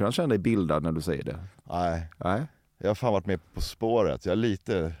du hade ändå kunnat känna dig bildad när du säger det. Nej. Jag har fan varit med På spåret. Jag är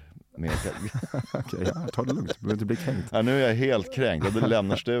lite mer... Okej, ta det lugnt. Du behöver inte bli kränkt. Ja, nu är jag helt kränkt. Jag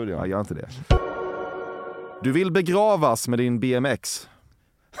lämnar studion. Ja, gör inte det. Du vill begravas med din BMX.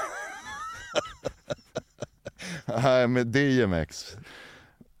 Nej, med DMX.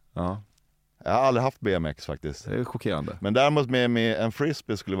 Ja. Jag har aldrig haft BMX faktiskt. Det är chockerande. Men däremot med en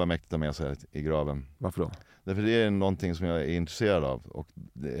frisbee skulle vara mäktigt med sig i graven. Varför då? Därför det är någonting som jag är intresserad av och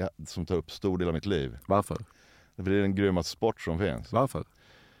som tar upp stor del av mitt liv. Varför? Därför det är den grymmaste sport som finns. Varför?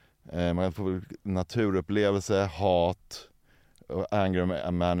 Man får naturupplevelse, hat,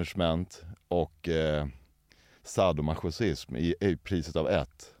 anger management och sadomasochism i priset av 1.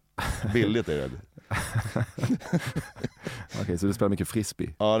 Billigt är det. Okej, så du spelar mycket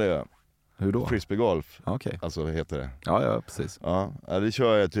frisbee? Ja, det gör jag. Hur då? Frisbeegolf. Okay. Alltså heter det. Ja, precis. Ja, det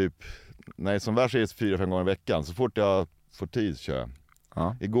kör jag typ, nej, som värst är det 4-5 gånger i veckan. Så fort jag får tid kör jag.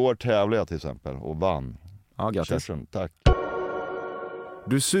 Ja. Igår tävlade jag till exempel och vann. Ja, grattis. Tack.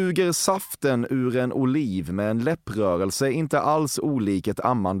 Du suger saften ur en oliv med en läpprörelse inte alls olik ett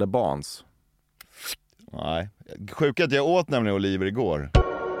ammande barns. Nej, sjukt att jag åt nämligen oliver igår.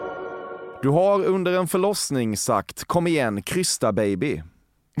 Du har under en förlossning sagt, kom igen, krysta baby.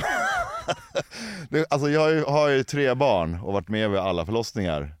 Alltså jag har ju 3 barn och varit med vid alla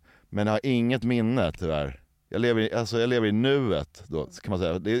förlossningar. Men jag har inget minne tyvärr. Jag lever i nuet då, kan man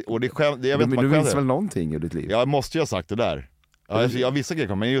säga. Du minns väl någonting i ditt liv? Jag måste ju ha sagt det där. Jag har vissa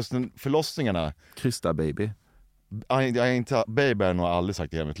grejer, men just förlossningarna. Krysta baby. Baby har jag nog aldrig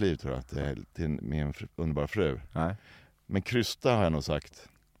sagt i hela mitt liv, tror jag, till min underbara fru. Nej. Men krysta har jag nog sagt.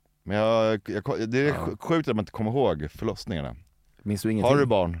 Men det är sjukt att man inte kommer ihåg förlossningarna. Minns du ingenting? Har du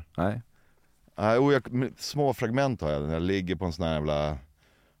barn? Nej. Små fragment har jag. När jag ligger på en sån här jävla...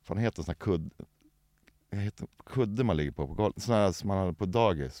 Vad heter en sån här kudde man ligger på golvet. Sån här som man hade på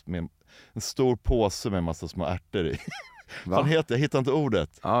dagis. Med en stor påse med en massa små ärtor i. Vad heter? Jag hittar inte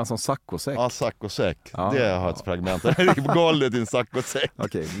ordet. Ja, en sån saccosäck. Ja, saccosäck. Ja. Det har ett fragment. Jag ligger på golvet i en saccosäck.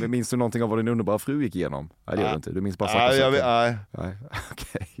 Okej, men minns du någonting av vad din underbara fru gick igenom? Nej, det gör du inte. Du minns bara saccosäcken. Nej.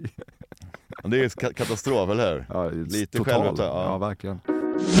 Okej. Det är katastrof, eller hur? Ja, lite självupptaget. Ja, verkligen.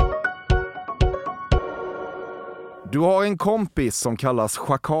 Du har en kompis som kallas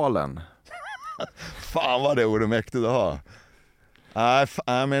schakalen. Fan vad det ordet mäktigt att ha. Nej,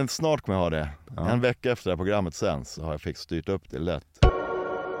 men snart kommer jag ha det. Ja. En vecka efter det här programmet sen så har jag styrt upp det lätt.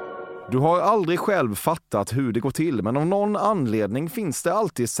 Du har aldrig själv fattat hur det går till, men av någon anledning finns det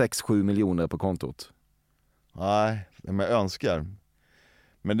alltid 6-7 miljoner på kontot. Nej, men jag önskar.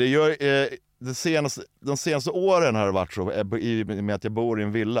 Men det gör de senaste åren har det varit så med att jag bor i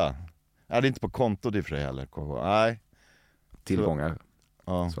en villa. Nej, det är inte på kontot i för sig heller. Nej. Tillgångar,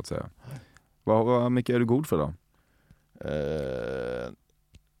 så att säga. Vad mycket är du god för då?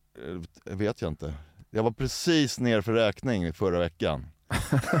 Vet jag inte. Jag var precis ner för räkning förra veckan.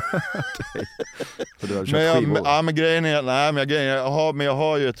 Okej. För du har köpt skivor? Men grejen är, men jag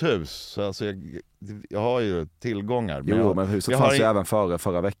har ju ett hus. Så alltså jag har ju tillgångar. Men huset fanns ju även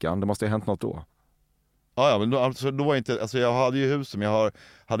förra veckan. Det måste ha hänt något då. Ja, men då var inte, alltså jag hade ju huset, men jag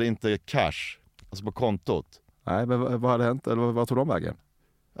hade inte cash, alltså på kontot. Nej, men vad hade hänt? Eller vad tog de vägen?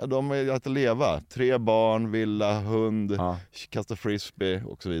 Ja, de har att leva. 3 barn, villa, hund, kasta frisbee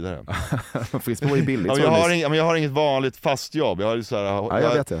och så vidare. Frisbee var ju billigt. Jag har inget vanligt fast jobb. Jag har ju så här,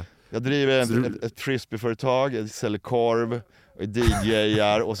 jag vet det. Jag driver ett frisbeeföretag, jag säljer korv, och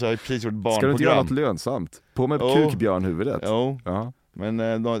DJar och så har jag precis gjort barnprogram. Ska du inte göra något lönsamt? På med kukbjörnhuvudet? Jo. Men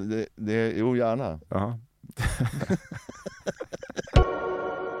gärna.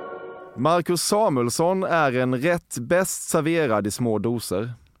 Marcus Samuelsson är en rätt bäst serverad i små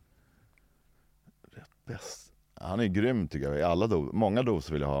doser. Rätt bäst? Han är grym tycker jag. Många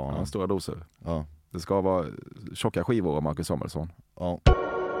doser vill jag ha honom. Ja, stora doser. Ja. Det ska vara tjocka skivor av Marcus Samuelsson. Ja.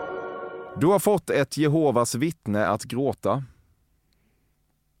 Du har fått ett Jehovas vittne att gråta.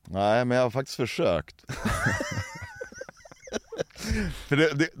 Nej, men jag har faktiskt försökt. För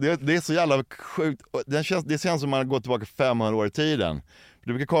det är så jävla sjukt. Det känns som man går tillbaka 500 år i tiden. Det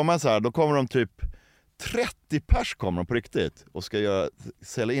brukar komma så här, då kommer de typ 30 pers kommer de på riktigt och ska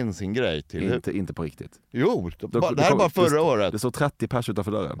sälja in sin grej till... Inte på riktigt. Jo, det här är bara förra året. Det står 30 pers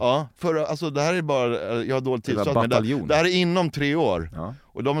utanför dörren. Ja, alltså det här är bara, jag har dåligt tillstånd, men det här är inom 3 år. Ja.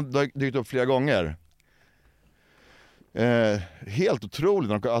 Och de har dykt upp flera gånger. Helt otroligt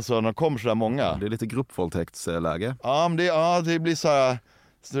när de kommer så där många. Det är lite gruppvåldtäktsläge. Ja, men det blir så här...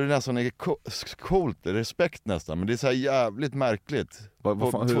 Så det är nästan coolt, respekt nästan. Men det är så här jävligt märkligt.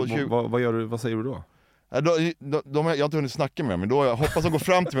 Vad gör du? Vad säger du då? Jag har inte hunnit snacka med dem. Men då jag hoppas de går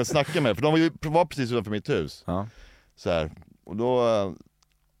fram till mig och snackar med mig. För de var precis utanför mitt hus. Ja. Så här. Och då...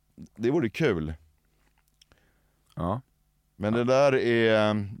 Det vore kul. Ja. Men det där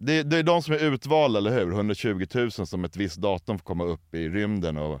är... Det är de som är utvalda, eller hur? 120 000 som ett visst datum får komma upp i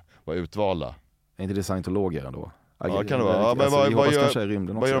rymden och vara utvalda. Är inte det scientologer ändå? Ja, kan det vara. Vad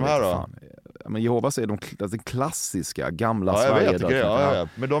gör de här då? Men Jehovas är de klassiska gamla Sverige. Ja.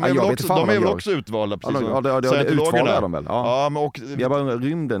 Men de är väl också utvalda precis. Ja, utvalda är de väl. Ja, men vi har bara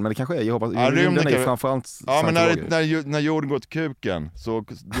rymden, men det kanske är Jehovas. Rymden är framförallt scientologer. Men när jorden går till kuken så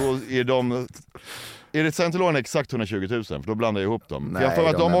då är de... Är det scientologerna exakt 120 000? För då blandar jag ihop dem. Nej, för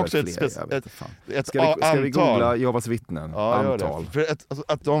att de också ett ska vi googla Jehovas vittnen? Ja, antal. För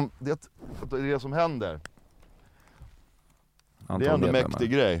det är det som händer. Det är en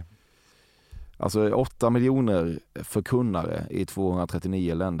mäktig grej. Alltså 8 miljoner förkunnare i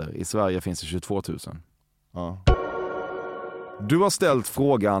 239 länder. I Sverige finns det 22 000. Ja. Du har ställt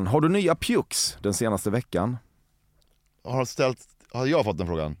frågan, har du nya pjux den senaste veckan? Har jag fått den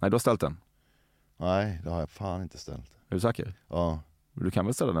frågan? Nej, du har ställt den. Nej, det har jag fan inte ställt. Är du säker? Ja. Du kan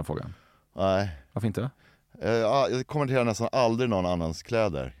väl ställa den frågan? Nej. Varför inte? Jag kommenterar nästan aldrig någon annans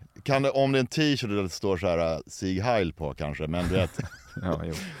kläder. Kan det, om det är en t-shirt där det står så här Sig Heil på kanske, men du vet. Ja,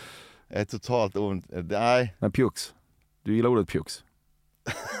 jo. Är totalt nej. Men pjux. Du gillar ordet pjux?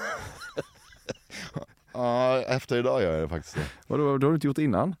 Ja, efter idag gör jag det faktiskt. Vadå, det har du inte gjort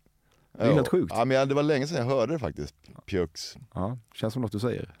innan? Det är helt sjukt. Ja, men det var länge sedan jag hörde det faktiskt. Pjux. Ja, känns som något du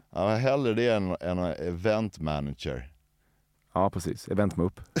säger. Ja, hellre det än en event manager. Ja, precis. Event med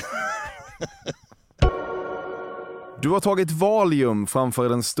upp. Du har tagit valium framför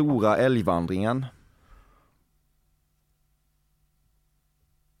den stora älgvandringen.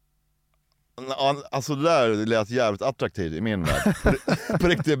 Alltså det där lät jävligt attraktivt i min värld. På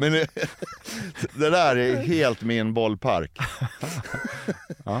riktigt, men det där är helt min bollpark.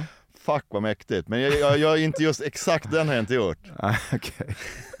 Ja. Fuck vad mäktigt. Men jag är inte just exakt den har jag inte gjort. Okay.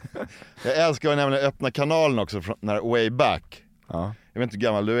 Jag älskar nämligen öppna kanalen också när way back. Ja. Jag vet inte hur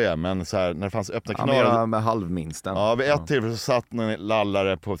gammal du är, men så här, när det fanns öppna kanaler. Ja, med halvminsten. Ja, vid ett tillfälle så satt en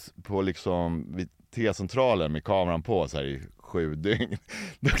lallare på liksom vid T-centralen med kameran på så här i 7 dygn.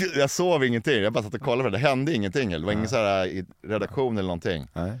 Jag sov ingenting, jag bara satt och kollade för det hände ingenting. Det var ingen så här i redaktion eller någonting.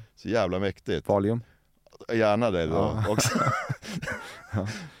 Nej. Så jävla mäktigt. Valium? Gärna det då också. Ja.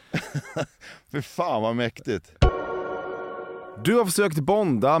 För fan vad mäktigt. Du har försökt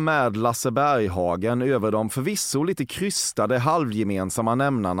bonda med Lasse Berghagen över de förvisso lite krystade halvgemensamma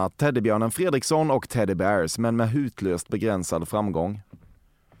nämnarna Teddybjörnen Fredriksson och Teddy Bears, men med hutlöst begränsad framgång.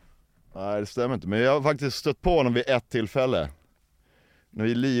 Nej, det stämmer inte. Men jag har faktiskt stött på honom vid ett tillfälle. När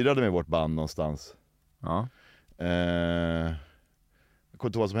vi lirade med vårt band någonstans. Ja. Jag kommer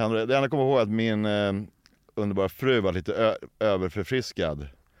inte ihåg vad som hände. Det enda jag kommer ihåg är att min underbara fru var lite överförfriskad.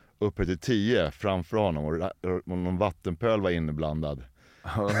 Uppe till 10 framför honom och någon vattenpöl var inblandad.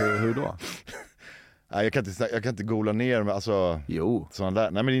 Hur då? Nej, jag kan inte gola ner med alltså. Jo. Sådana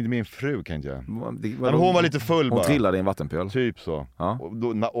där. Nej, men inte min fru kan inte jag. Men hon var lite full bara. Hon trillade i en vattenpöl. Typ så. Ja.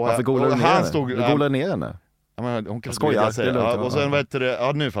 Varför golade du ner henne? Du golade ner henne? Ja, men hon kan skoja. Ja, och sen vet du,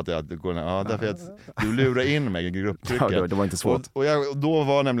 ja nu fattar jag att det går. Ja, därför att du lurar in mig i grupptrycket. Ja, det var inte svårt. Och då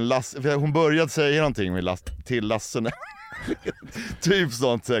var nämligen Lasse, för hon började säga någonting med till Lasse. Typ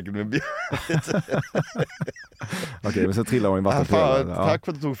sånt säkert med Okej, men så trillar hon i vattenpölen. Ja. Tack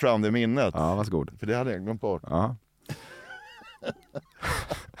för att du tog fram det minnet. Ja, varsågod. För det hade jag glömt bort. Ja.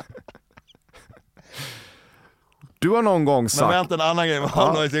 Du har någon gång sagt... Men vänta, en annan grej.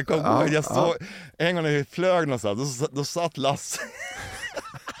 Jag såg en gång när vi flög någonstans, då satt Lasse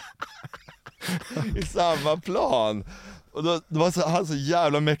i samma plan. Och då var han så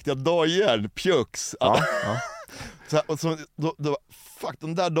jävla mäktiga dojor, pjux. Ja. Fuck,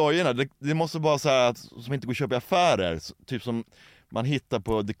 de där dojorna, det måste vara så här som inte går att köpa i affärer. Typ som man hittar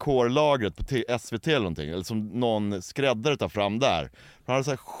på dekorlagret på SVT eller någonting. Eller som någon skräddare tar fram där. Han hade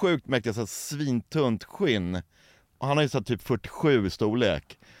så här sjukt mäktiga, så här svintunt skinn. Och han har ju så här typ 47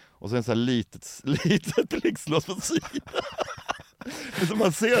 storlek. Och sen så här litet blixtlås på sidan. Så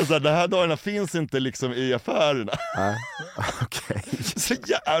man ser så här, de här dagarna finns inte liksom i affärerna. Okej. Så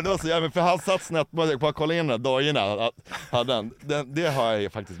jävla, det var så jävla, för han satt snett på att kolla in de här dagarna. Det har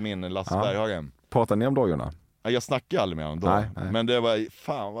jag faktiskt min Lasse Berghagen. Pratar ni om dagarna? Jag snackar aldrig med honom då. Nej. Men det var,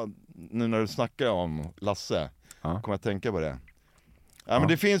 fan vad, nu när du snackar om Lasse, kommer jag tänka på det. Ja, men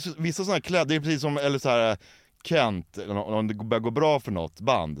det finns vissa sådana kläder, det är precis som, eller så här Kent, om det börjar gå bra för något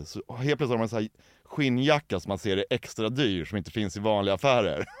band, så helt plötsligt har man så här skinnjacka som man ser är extra dyr, som inte finns i vanliga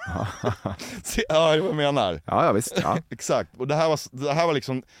affärer. Ja, jag menar. Ja, visst. Ja. Exakt. Och det här var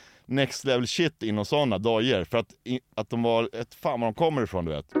liksom next level shit inom sådana dagar, för att de var fan var de kommer ifrån,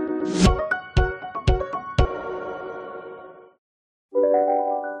 du vet.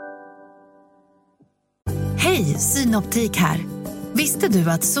 Hej, Synoptik här. Visste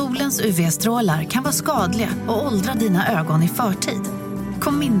du att solens UV-strålar kan vara skadliga och åldra dina ögon i förtid?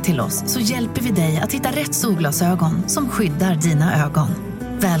 Kom in till oss så hjälper vi dig att hitta rätt solglasögon som skyddar dina ögon.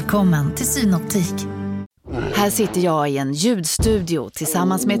 Välkommen till Synoptik. Här sitter jag i en ljudstudio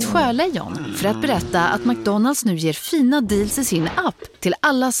tillsammans med ett sjölejon för att berätta att McDonald's nu ger fina deals i sin app till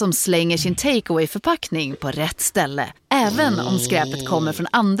alla som slänger sin takeaway-förpackning på rätt ställe. Även om skräpet kommer från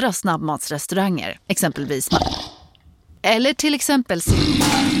andra snabbmatsrestauranger, exempelvis eller till exempel...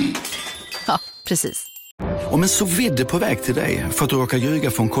 Ja, precis. Om en sous-vide på väg till dig för att du råkar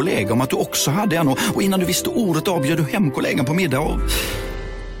ljuga för en kollega om att du också hade en och innan du visste ordet av bjöd du hem kollegan på middag och...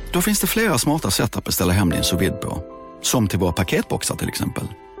 Då finns det flera smarta sätt att beställa hem din sous-vide på. Som till våra paketboxar till exempel.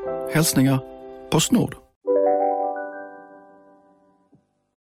 Hälsningar PostNord.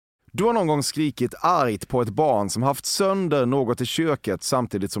 Du har någon gång skrikit argt på ett barn som haft sönder något i köket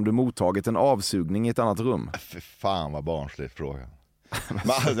samtidigt som du mottagit en avsugning i ett annat rum. För fan vad barnsligt fråga.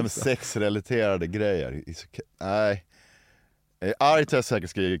 Men sexrelaterade grejer. Nej. Argt har jag säkert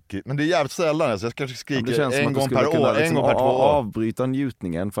skrikit, men det är jävligt sällan. Alltså jag kanske skriker en gång per år, en gång per 2 år. Avbryta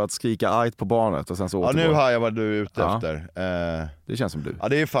njutningen för att skrika argt på barnet och sen så återgå. Nu har jag vad du är ute efter. Det känns som du. Ja,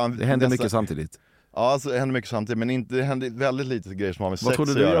 det är fan, det händer mycket samtidigt. Ja, alltså, det händer mycket samtidigt, men det händer väldigt lite grejer som har med sex att göra.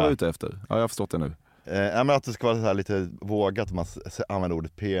 Vad trodde du jag var ute efter? Ja, jag har förstått det nu. Men att det ska vara så här lite vågat, man använder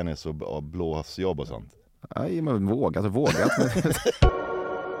ordet penis och blåsjobb och sånt. Nej, men vågat.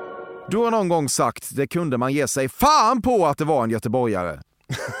 Du har någon gång sagt, det kunde man ge sig fan på att det var en göteborgare.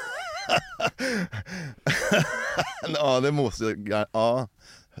 Ja, det måste, ja,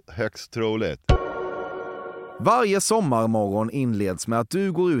 högst troligt. Varje sommarmorgon inleds med att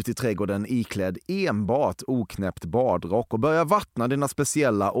du går ut i trädgården iklädd enbart oknäppt badrock och börjar vattna dina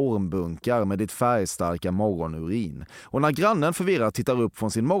speciella ormbunkar med ditt färgstarka morgonurin. Och när grannen förvirrat tittar upp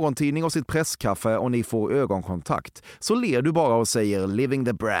från sin morgontidning och sitt presskaffe och ni får ögonkontakt så ler du bara och säger living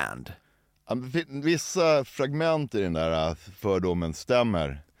the brand. Vissa fragment i den där fördomen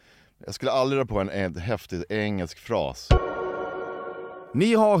stämmer. Jag skulle aldrig dra på en häftig engelsk fras.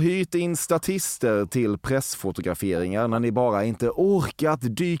 Ni har hyrt in statister till pressfotograferingar när ni bara inte orkat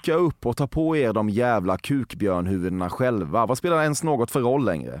dyka upp och ta på er de jävla kukbjörnhuvudena själva. Vad spelar ens något för roll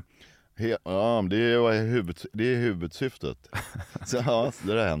längre? Ja, det är huvudsyftet. Så ja,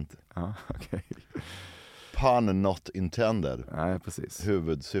 det har hänt. Ja, okej. Pun not intended. Nej, precis.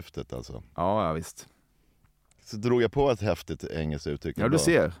 Huvudsyftet alltså. Ja, visst. Så drog jag på ett häftigt engelskt uttryck. Ja, du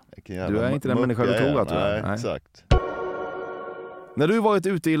ser. Du är inte den människa du tror att du är. Nej, exakt. När du varit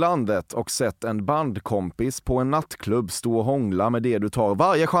ute i landet och sett en bandkompis på en nattklubb stå och hångla med det du tar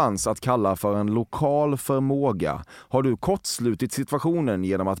varje chans att kalla för en lokal förmåga, har du kortslutit situationen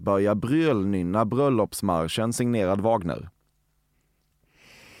genom att börja brölnynna bröllopsmarschen signerad Wagner.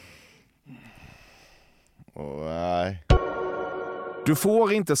 Nej. Du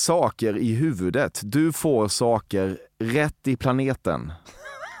får inte saker i huvudet, du får saker rätt i planeten.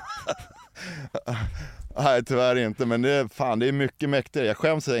 Nej, tyvärr inte, men det är mycket mäktigare. Jag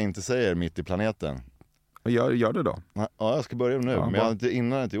skäms att jag inte säger mitt i planeten. Gör det då? Ja, jag ska börja nu, men jag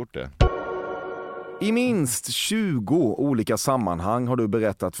har inte gjort det. I minst 20 olika sammanhang har du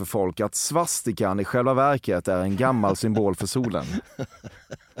berättat för folk att svastikan i själva verket är en gammal symbol för solen.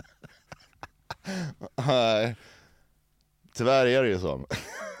 Nej, tyvärr är det ju så.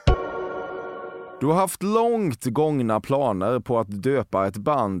 Du har haft långt gångna planer på att döpa ett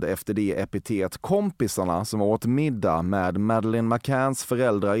band efter det epitet kompisarna som åt middag med Madeleine McCanns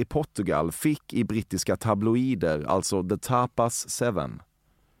föräldrar i Portugal fick i brittiska tabloider, alltså The Tapas 7.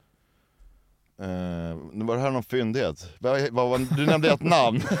 Var det här någon fyndighet? Du nämnde ett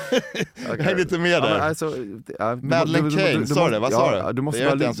namn. Jag är lite med där. Alltså, Madeleine Kane, sa det? Vad sa du? Du måste jag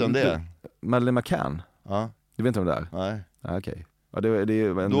vet inte ens om det. Madeleine McCann? Ja. Du vet inte om det är? Nej. Okej. Ja, det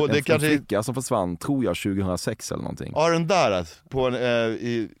är en flicka som försvann, tror jag, 2006 eller någonting. Ja, den där alltså,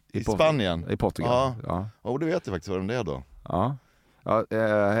 i Spanien. I Portugal. Ja, det vet jag faktiskt vad det är då. Ja.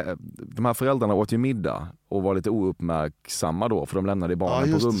 De här föräldrarna åt ju middag och var lite ouppmärksamma då, för de lämnade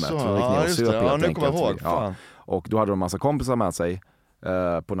barnen på rummet. Så. Nu kommer jag ihåg. Ja. Och då hade de en massa kompisar med sig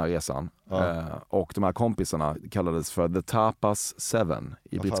på den här resan. Och de här kompisarna kallades för The Tapas 7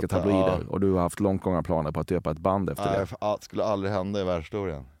 i brittiska tabloider. Och du har haft långt gångna planer på att döpa ett band efter det. Det skulle aldrig hända i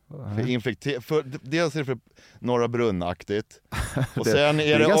världshistorien. Dels är det för Norra Brunnaktigt. Och sen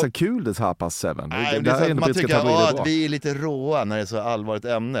det är ganska kul, The Tapas 7. Nej, det är så att man tycker att vi är lite råa när det är så allvarligt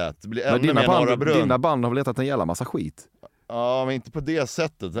ämne. Det blir ännu mer Norra Brunn. Dina band har väl letat en jävla massa skit? Ja, men inte på det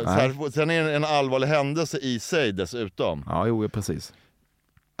sättet. Sen är det en allvarlig händelse i sig dessutom. Ja, jo, precis.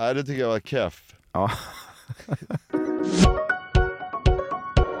 Nej, det tycker jag var keff. Ja.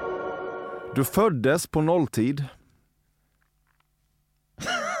 Du föddes på nolltid.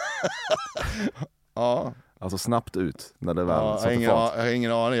 Ja. Alltså snabbt ut när det väl jag har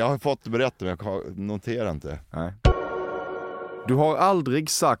ingen aning. Jag har fått berätta, men jag noterar inte. Nej. Du har aldrig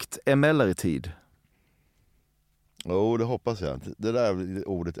sagt emellertid. Det hoppas jag. Det där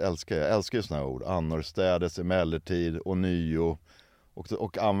ordet älskar jag. Jag älskar ju såna här ord. Annorstädes, emellertid, och nyo.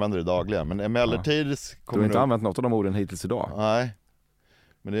 Och använder det dagligen. Men emellertid... Du har inte använt något av de orden hittills idag. Nej.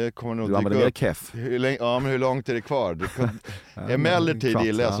 Men det kommer nog du använder mer keff. Men hur långt är det kvar? Emellertid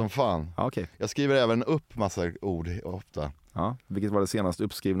gillar jag som fan. Ja, okay. Jag skriver även upp massa ord ofta. Ja, vilket var det senast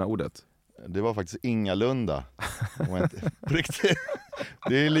uppskrivna ordet? Det var faktiskt ingalunda.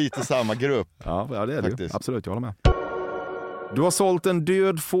 Det är lite samma grupp. Ja, det är det. Absolut, jag håller med. Du har sålt en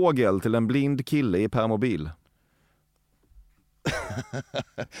död fågel till en blind kille i permobil.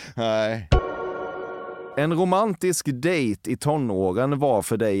 Nej. En romantisk date i tonåren var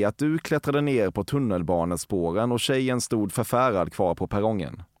för dig att du klättrade ner på tunnelbanespåren och tjejen stod förfärad kvar på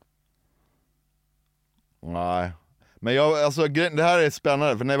perrongen. Nej. Men det här är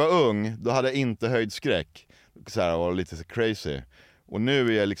spännande, för när jag var ung, då hade jag inte höjdskräck. Så här, och lite så crazy. Och nu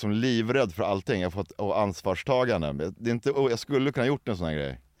är jag liksom livrädd för allting. Jag har fått ansvarstagande. Det är inte, jag skulle kunna gjort en sån här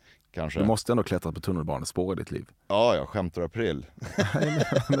grej. Kanske. Du måste ändå klättra på tunnelbanespår i ditt liv. Ja, jag skämtar april.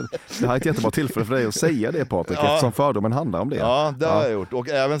 Men det här är ett jättebra tillfälle för dig att säga det, Patrik, eftersom fördomen handlar om det. Ja, det har jag gjort. Och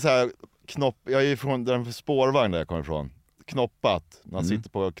även så här, jag är från den spårvagn där jag kommer ifrån. Knoppat, man sitter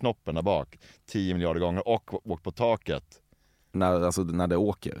på knoppen där bak 10 miljarder gånger och åkt på taket. När det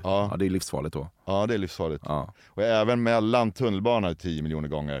åker? Ja, det är livsfarligt då. Ja, det är livsfarligt. Ja. Och även mellan tunnelbanan 10 miljoner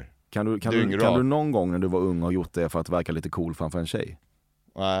gånger. Kan du någon gång när du var ung ha gjort det för att verka lite cool framför en tjej?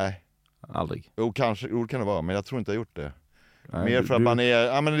 Nej. Aldrig? Jo, kanske kan det vara, men jag tror inte jag har gjort det. Nej, mer för att man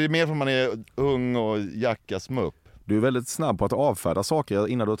är, men det är mer för att man är ung och jackasmupp. Du är väldigt snabb på att avfärda saker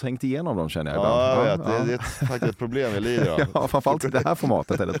innan du har tänkt igenom dem, känner jag ibland. Ja, jag vet. Det är faktiskt ett problem jag lider av. Ja, framförallt i det här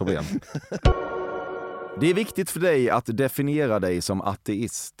formatet är det ett problem. Det är viktigt för dig att definiera dig som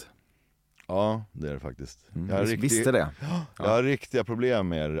ateist. Ja, det är det faktiskt. Visste det? Jag har riktiga problem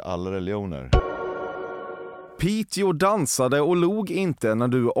med alla religioner. Piteå dansade och log inte när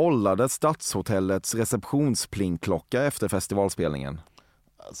du ollade Stadshotellets receptionsplingklocka efter festivalspelningen.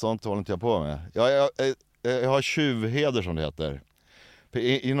 Sånt håller inte jag på med. Jag har tjuvheder som det heter.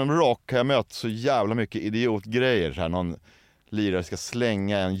 Inom rock har jag mött så jävla mycket idiotgrejer. Så här, någon lirare ska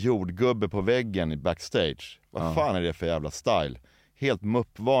slänga en jordgubbe på väggen i backstage. Vad fan är det för jävla style? Helt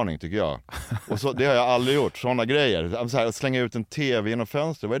muppvarning tycker jag. Och så, det har jag aldrig gjort, sådana grejer. Så här, slänga ut en tv genom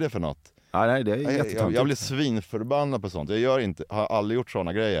fönstret, vad är det för något? Nej, det är jättetöntigt. Jag blir svinförbannad på sånt. Har aldrig gjort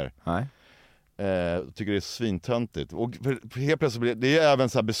sådana grejer. Nej. Tycker det är svintöntigt. Och helt plötsligt det är även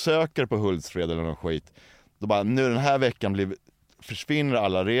så här besökare på Hultsfred eller någon skit. Då bara, nu den här veckan försvinner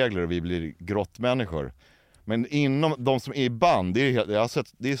alla regler och vi blir grottmänniskor. Men inom de som är i band, det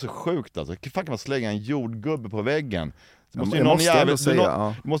är så sjukt alltså. Hur fan kan man slänga en jordgubbe på väggen? Måste ju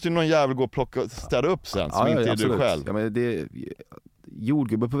någon jävel gå och städa upp sen, som inte är du själv. Ja, men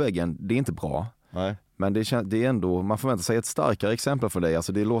jordgubbe på väggen, det är inte bra. Nej. Men det är ändå, man förväntar sig ett starkare exempel för dig.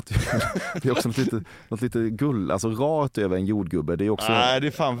 Alltså det låter det är också något lite gull, alltså rart över en jordgubbe. Det är också, nej, det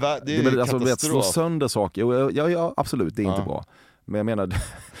är fan det är alltså, katastrof. Slå sönder saker. Ja, absolut, det är inte bra. Men jag menar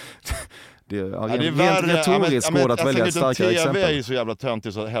det är värre, retoriskt svårt att välja ett starkare exempel. TV är ju så jävla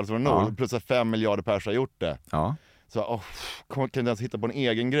töntigt så hälften av Nord, plus att 5 miljarder pers har gjort det. Ja. Så kan inte ens hitta på en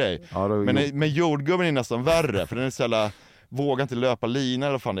egen grej. Ja, men jordgubben är nästan värre, för den är så jävla, vågar inte löpa lina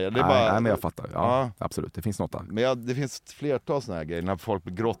eller vad fan det är. Nej, men jag fattar. Ja, absolut, det finns något där. Men det finns ett flertal såna här grejer när folk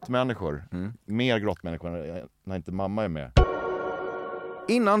blir grottmänniskor. Mer grottmänniskor när inte mamma är med.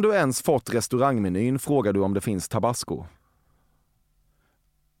 Innan du ens fått restaurangmenyn frågar du om det finns tabasco.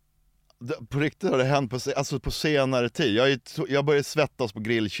 På riktigt har det hänt på senare tid. Jag började svettas på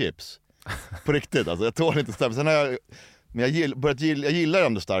grillchips. På riktigt, alltså jag tål inte starkt. Sen har jag gillar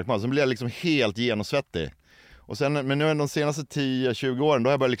ändå stark mat, så blir jag liksom helt genomsvettig. Och sen, men nu de senaste 10-20 åren, då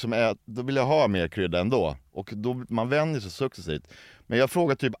har jag börjat liksom då vill jag ha mer krydda ändå. Och då, man vänjer sig successivt. Men jag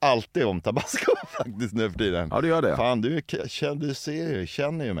frågar typ alltid om tabasco faktiskt nu för tiden. Ja, du gör det. Fan, du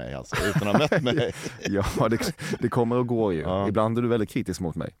känner ju mig alltså, utan att ha mött mig. Ja, det kommer och går ju. Ja. Ibland är du väldigt kritisk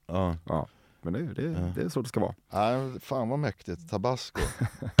mot mig. Ja. Men det är så det ska vara. Ja, fan vad mäktigt, tabasco.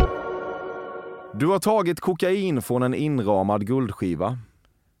 Du har tagit kokain från en inramad guldskiva.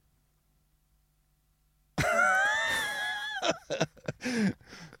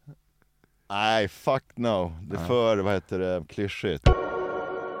 Nej, fuck no. Det är för, klyschigt.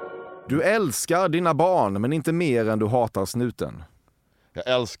 Du älskar dina barn, men inte mer än du hatar snuten. Jag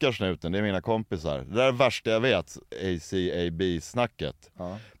älskar snuten, det är mina kompisar. Det där är det värsta jag vet, ACAB-snacket.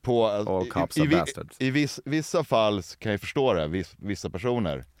 I vissa fall kan jag förstå det, vissa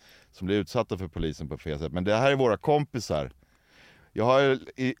personer som blir utsatta för polisen på fel sätt. Men det här är våra kompisar.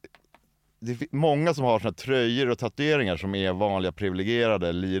 Det är många som har såna tröjor och tatueringar som är vanliga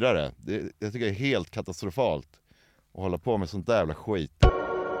privilegierade lirare. Jag tycker det är helt katastrofalt att hålla på med sånt där jävla skit.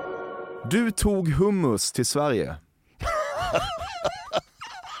 Du tog hummus till Sverige.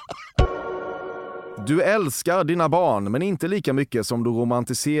 Du älskar dina barn, men inte lika mycket som du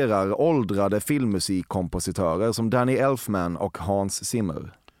romantiserar åldrade filmmusikkompositörer som Danny Elfman och Hans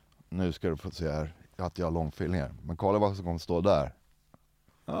Zimmer. Nu ska du få se här att jag har långfilmningar. Men kolla vad som kommer stå där.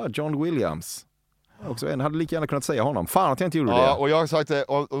 Ja, John Williams. Också en hade lika gärna kunnat säga honom. Fan att jag inte gjorde det. Ja, och jag har sagt det.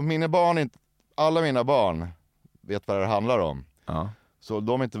 Och alla mina barn vet vad det handlar om. Ja. Så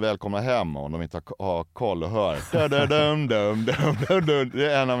de är inte välkomna hem om de inte har koll och hör.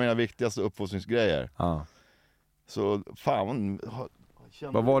 Det är en av mina viktigaste uppfostringsgrejer. Så fan...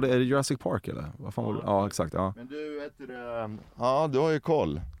 Vad var det? Är det Jurassic Park eller? Vad fan var det? Ja, exakt. Ja. Men du, vet du det? Ja, du har ju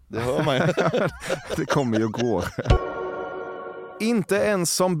koll. Det hör man ju. Det kommer ju gå. Inte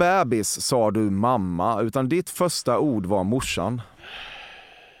ens som bebis sa du mamma, utan ditt första ord var morsan.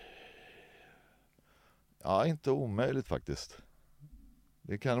 Ja, inte omöjligt faktiskt.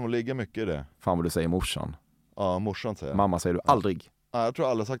 Det kan nog ligga mycket i det. Fan vad du säger morsan. Ja, morsan säger jag. Mamma säger du aldrig. Ja, jag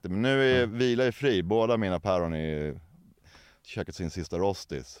tror alla sagt det. Men nu är Vila är fri. Båda mina päron är käkat sin sista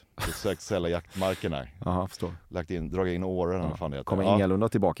rostis. Försökt sälja jaktmarkerna. Jaha, förstår. Dragit in åren. Ja. Fan det kommer ingalunda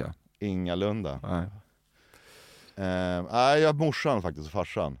tillbaka? Ingalunda. Nej. Nej, jag har morsan faktiskt och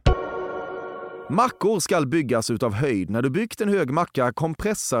farsan. Mackor ska byggas utav höjd. När du byggt en hög macka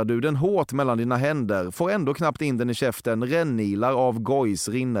kompressar du den hårt mellan dina händer. Får ändå knappt in den i käften. Rännilar av gojs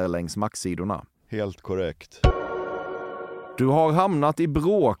rinner längs macksidorna. Helt korrekt. Du har hamnat i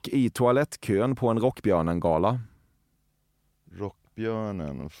bråk i toalettkön på en Rockbjörnen-gala.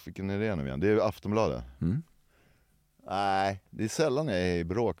 Rockbjörnen, vilken är det nu igen? Det är ju Aftonbladet. Nej, det är sällan jag är i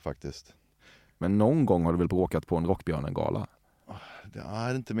bråk faktiskt. Men någon gång har du väl bråkat på en Rockbjörnen-gala? Det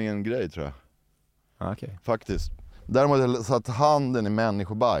är inte min grej tror jag. Okay. Faktiskt. Däremot har jag satt handen i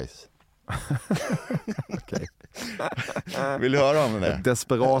människobajs. Okej. Vill du höra om det?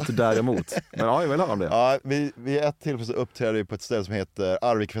 Desperat däremot. Men ja, jag vill höra om det. Ja, vi ett tillfälle så uppträdde vi på ett ställe som heter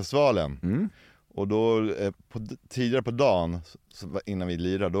Arvikfestivalen. Och då tidigare på dagen innan vi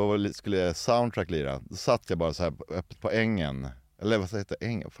lirade, då skulle Soundtrack lira. Då satt jag bara så här öppet på ängen. Eller vad heter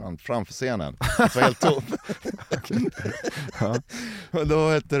ängen? Framför scenen. Det var helt tom. Och då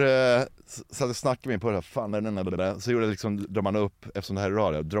heter det, så jag snackade med på det här, fan, så gjorde jag liksom, drar man upp, eftersom det här är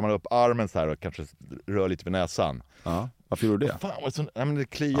radio, drar man upp armen så här och kanske rör lite vid näsan. Ja, varför gjorde du det? Fan, vad så, nej, men det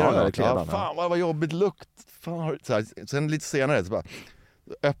kliar. Fan, vad jobbigt lukt. Fan, så här, sen lite senare så bara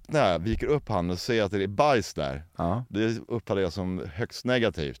öppnar jag, viker upp handen och ser att det är bajs där. Det uppfattar jag som högst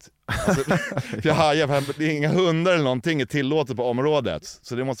negativt. Alltså, det är inga hundar eller någonting är tillåtet på området.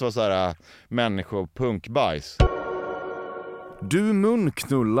 Så det måste vara så här människopunkbajs. Du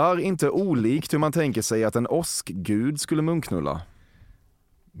munknullar inte olikt hur man tänker sig att en åskgud skulle munknulla.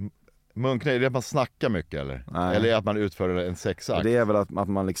 Munknull, är det att man snackar mycket eller? Nej. Eller att man utför en sexakt? Det är väl att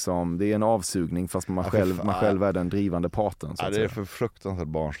man liksom, det är en avsugning fast man själv är den drivande parten. Så det är för fruktansvärt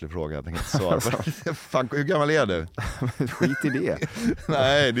barnslig fråga, jag tänker inte svara. Fan, hur gammal är du? Skit i det.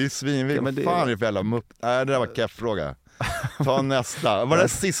 Nej, det är svinvikt. Ja, fan är det för jävla mupp? Nej, det där var keff-fråga. Ta nästa. Var det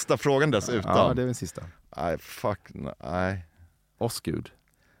sista frågan dessutom? Ja, det är den sista. Nej, fuck, nej. Åskgud.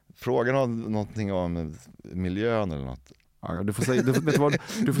 Frågan har någonting om miljön eller något. Ja, du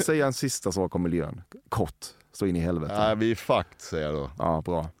får säga en sista sak om miljön. Kort, stå in i helvete. Nej, vi är fucked, säger jag då. Ja,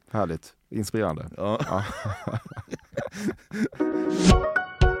 bra. Härligt. Inspirerande. Ja.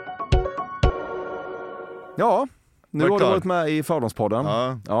 Ja, nu har du varit med i Fördomspodden.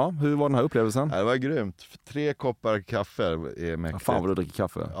 Ja, hur var den här upplevelsen? Ja, det var grymt. 3 koppar kaffe är mäktigt. Ja, fan vad du dricker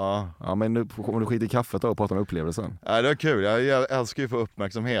kaffe. Ja, men nu kommer du skita i kaffet och prata om upplevelsen. Ja, det var kul. Jag älskar ju att få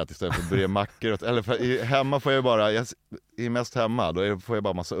uppmärksamhet istället för att börja mackor. Eller hemma får jag bara, jag är mest hemma, då får jag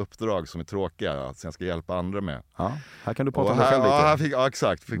bara massa uppdrag som är tråkiga som jag ska hjälpa andra med. Ja, här kan du prata om dig själv lite. Ja,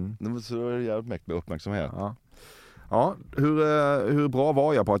 exakt. Så det var jävligt mäktigt med uppmärksamhet. Ja, hur bra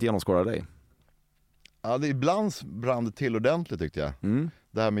var jag på att genomskåda dig? Ja, ibland brann det till ordentligt tyckte jag.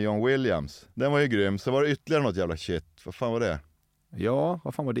 Det här med John Williams. Den var ju grym. Så var det ytterligare något jävla shit. Vad fan var det? Ja,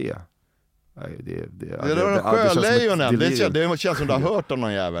 vad fan var det? Nej, det var sjölejonen. Det känns som du har hört om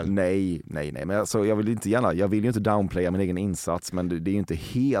någon jävel. Nej. Men alltså, jag vill ju inte downplaya min egen insats. Men det är ju inte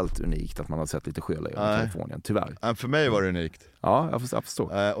helt unikt att man har sett lite sjölejon i Kalifornien, tyvärr. För mig var det unikt. Ja, jag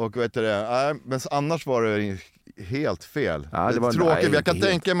förstår. Och vet du det? Men annars var det helt fel. Ja, det var tråkigt. Jag kan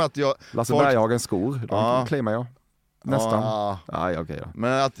tänka mig att Lasse Berghagens skor, de claimar jag. Nästan. Okay.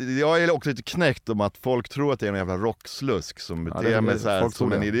 Men att jag är också lite knäckt om att folk tror att det är en jävla rockslusk som beter mig så här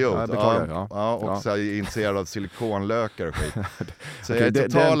som en idiot. Och så är intresserad av silikonlökar och skit. Så jag är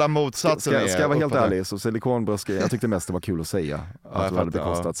totala motsatsen. Ska jag vara helt ärlig, så silikonbröst, jag tyckte mest det var kul att säga att du hade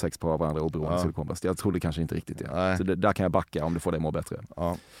bekostat 6 par av varandra oberoende silikonbröst. Jag trodde kanske inte riktigt det. Så där kan jag backa om du får det må bättre.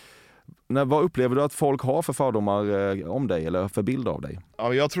 Vad upplever du att folk har för fördomar om dig eller för bild av dig?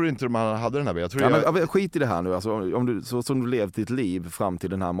 Ja, jag tror inte man hade den här bilden. Skit i det här nu. Alltså, om du, så som du levt ditt liv fram till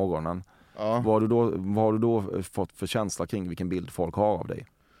den här morgonen. Vad har du då fått för känsla kring vilken bild folk har av dig?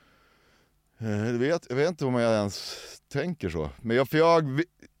 Jag vet inte om jag ens tänker så. Men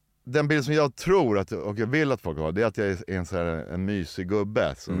den bild som jag tror att, och jag vill att folk har, det är att jag är en mysig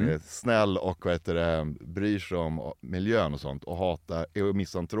gubbe som är snäll och bryr sig om miljön och sånt och är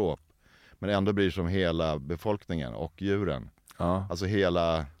misantrop, men ändå bryr sig om hela befolkningen och djuren. Ja. Alltså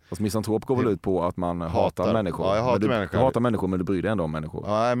hela... Fast misantrop går väl ut på att man hatar människor. Ja, jag hatar människor. Du hatar människor, men du bryr dig ändå om människor.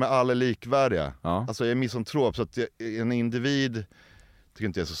 Ja, men alla är likvärdiga. Ja. Alltså jag är misantrop, så att en individ tycker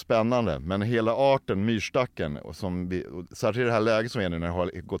inte är så spännande. Men hela arten, myrstacken, särskilt i det här läget som är nu när det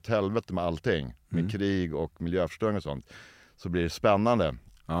har gått helvete med allting, med krig och miljöförstöring och sånt, så blir det spännande.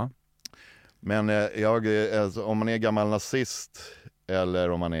 Ja. Men alltså, om man är gammal nazist eller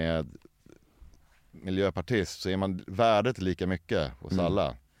om man är miljöpartist så är man värdet lika mycket hos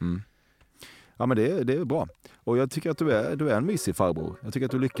alla. Ja, men det är bra. Och jag tycker att du är en mysig farbror. Jag tycker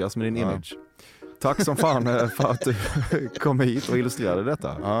att du lyckas med din image. Tack som fan för att du kom hit och illustrerade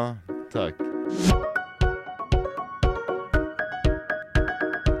detta. Ja, tack.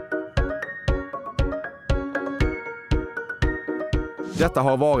 Detta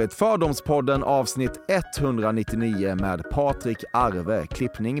har varit Fördomspodden avsnitt 199 med Patrik Arve,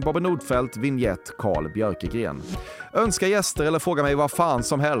 klippning Bobbe Nordfeldt, vignett Carl Björkegren. Önska gäster eller fråga mig vad fan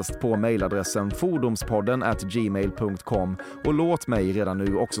som helst på mejladressen fordomspodden@gmail.com och låt mig redan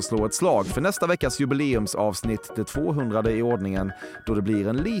nu också slå ett slag för nästa veckas jubileumsavsnitt, det 200 i ordningen, då det blir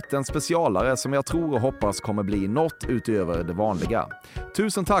en liten specialare som jag tror och hoppas kommer bli något utöver det vanliga.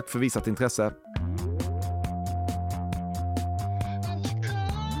 Tusen tack för visat intresse.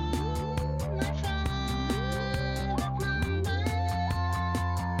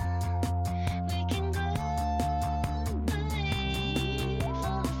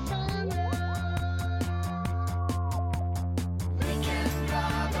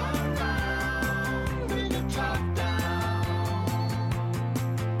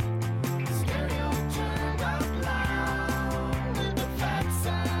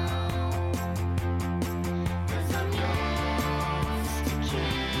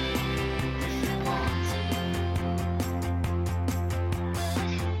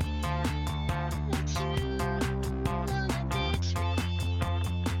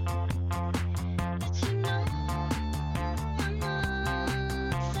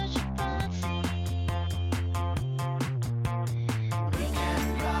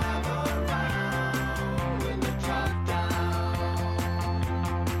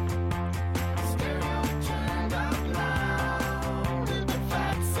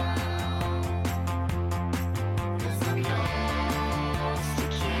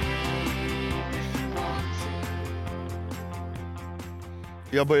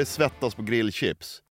 Jag börjar svettas på grillchips.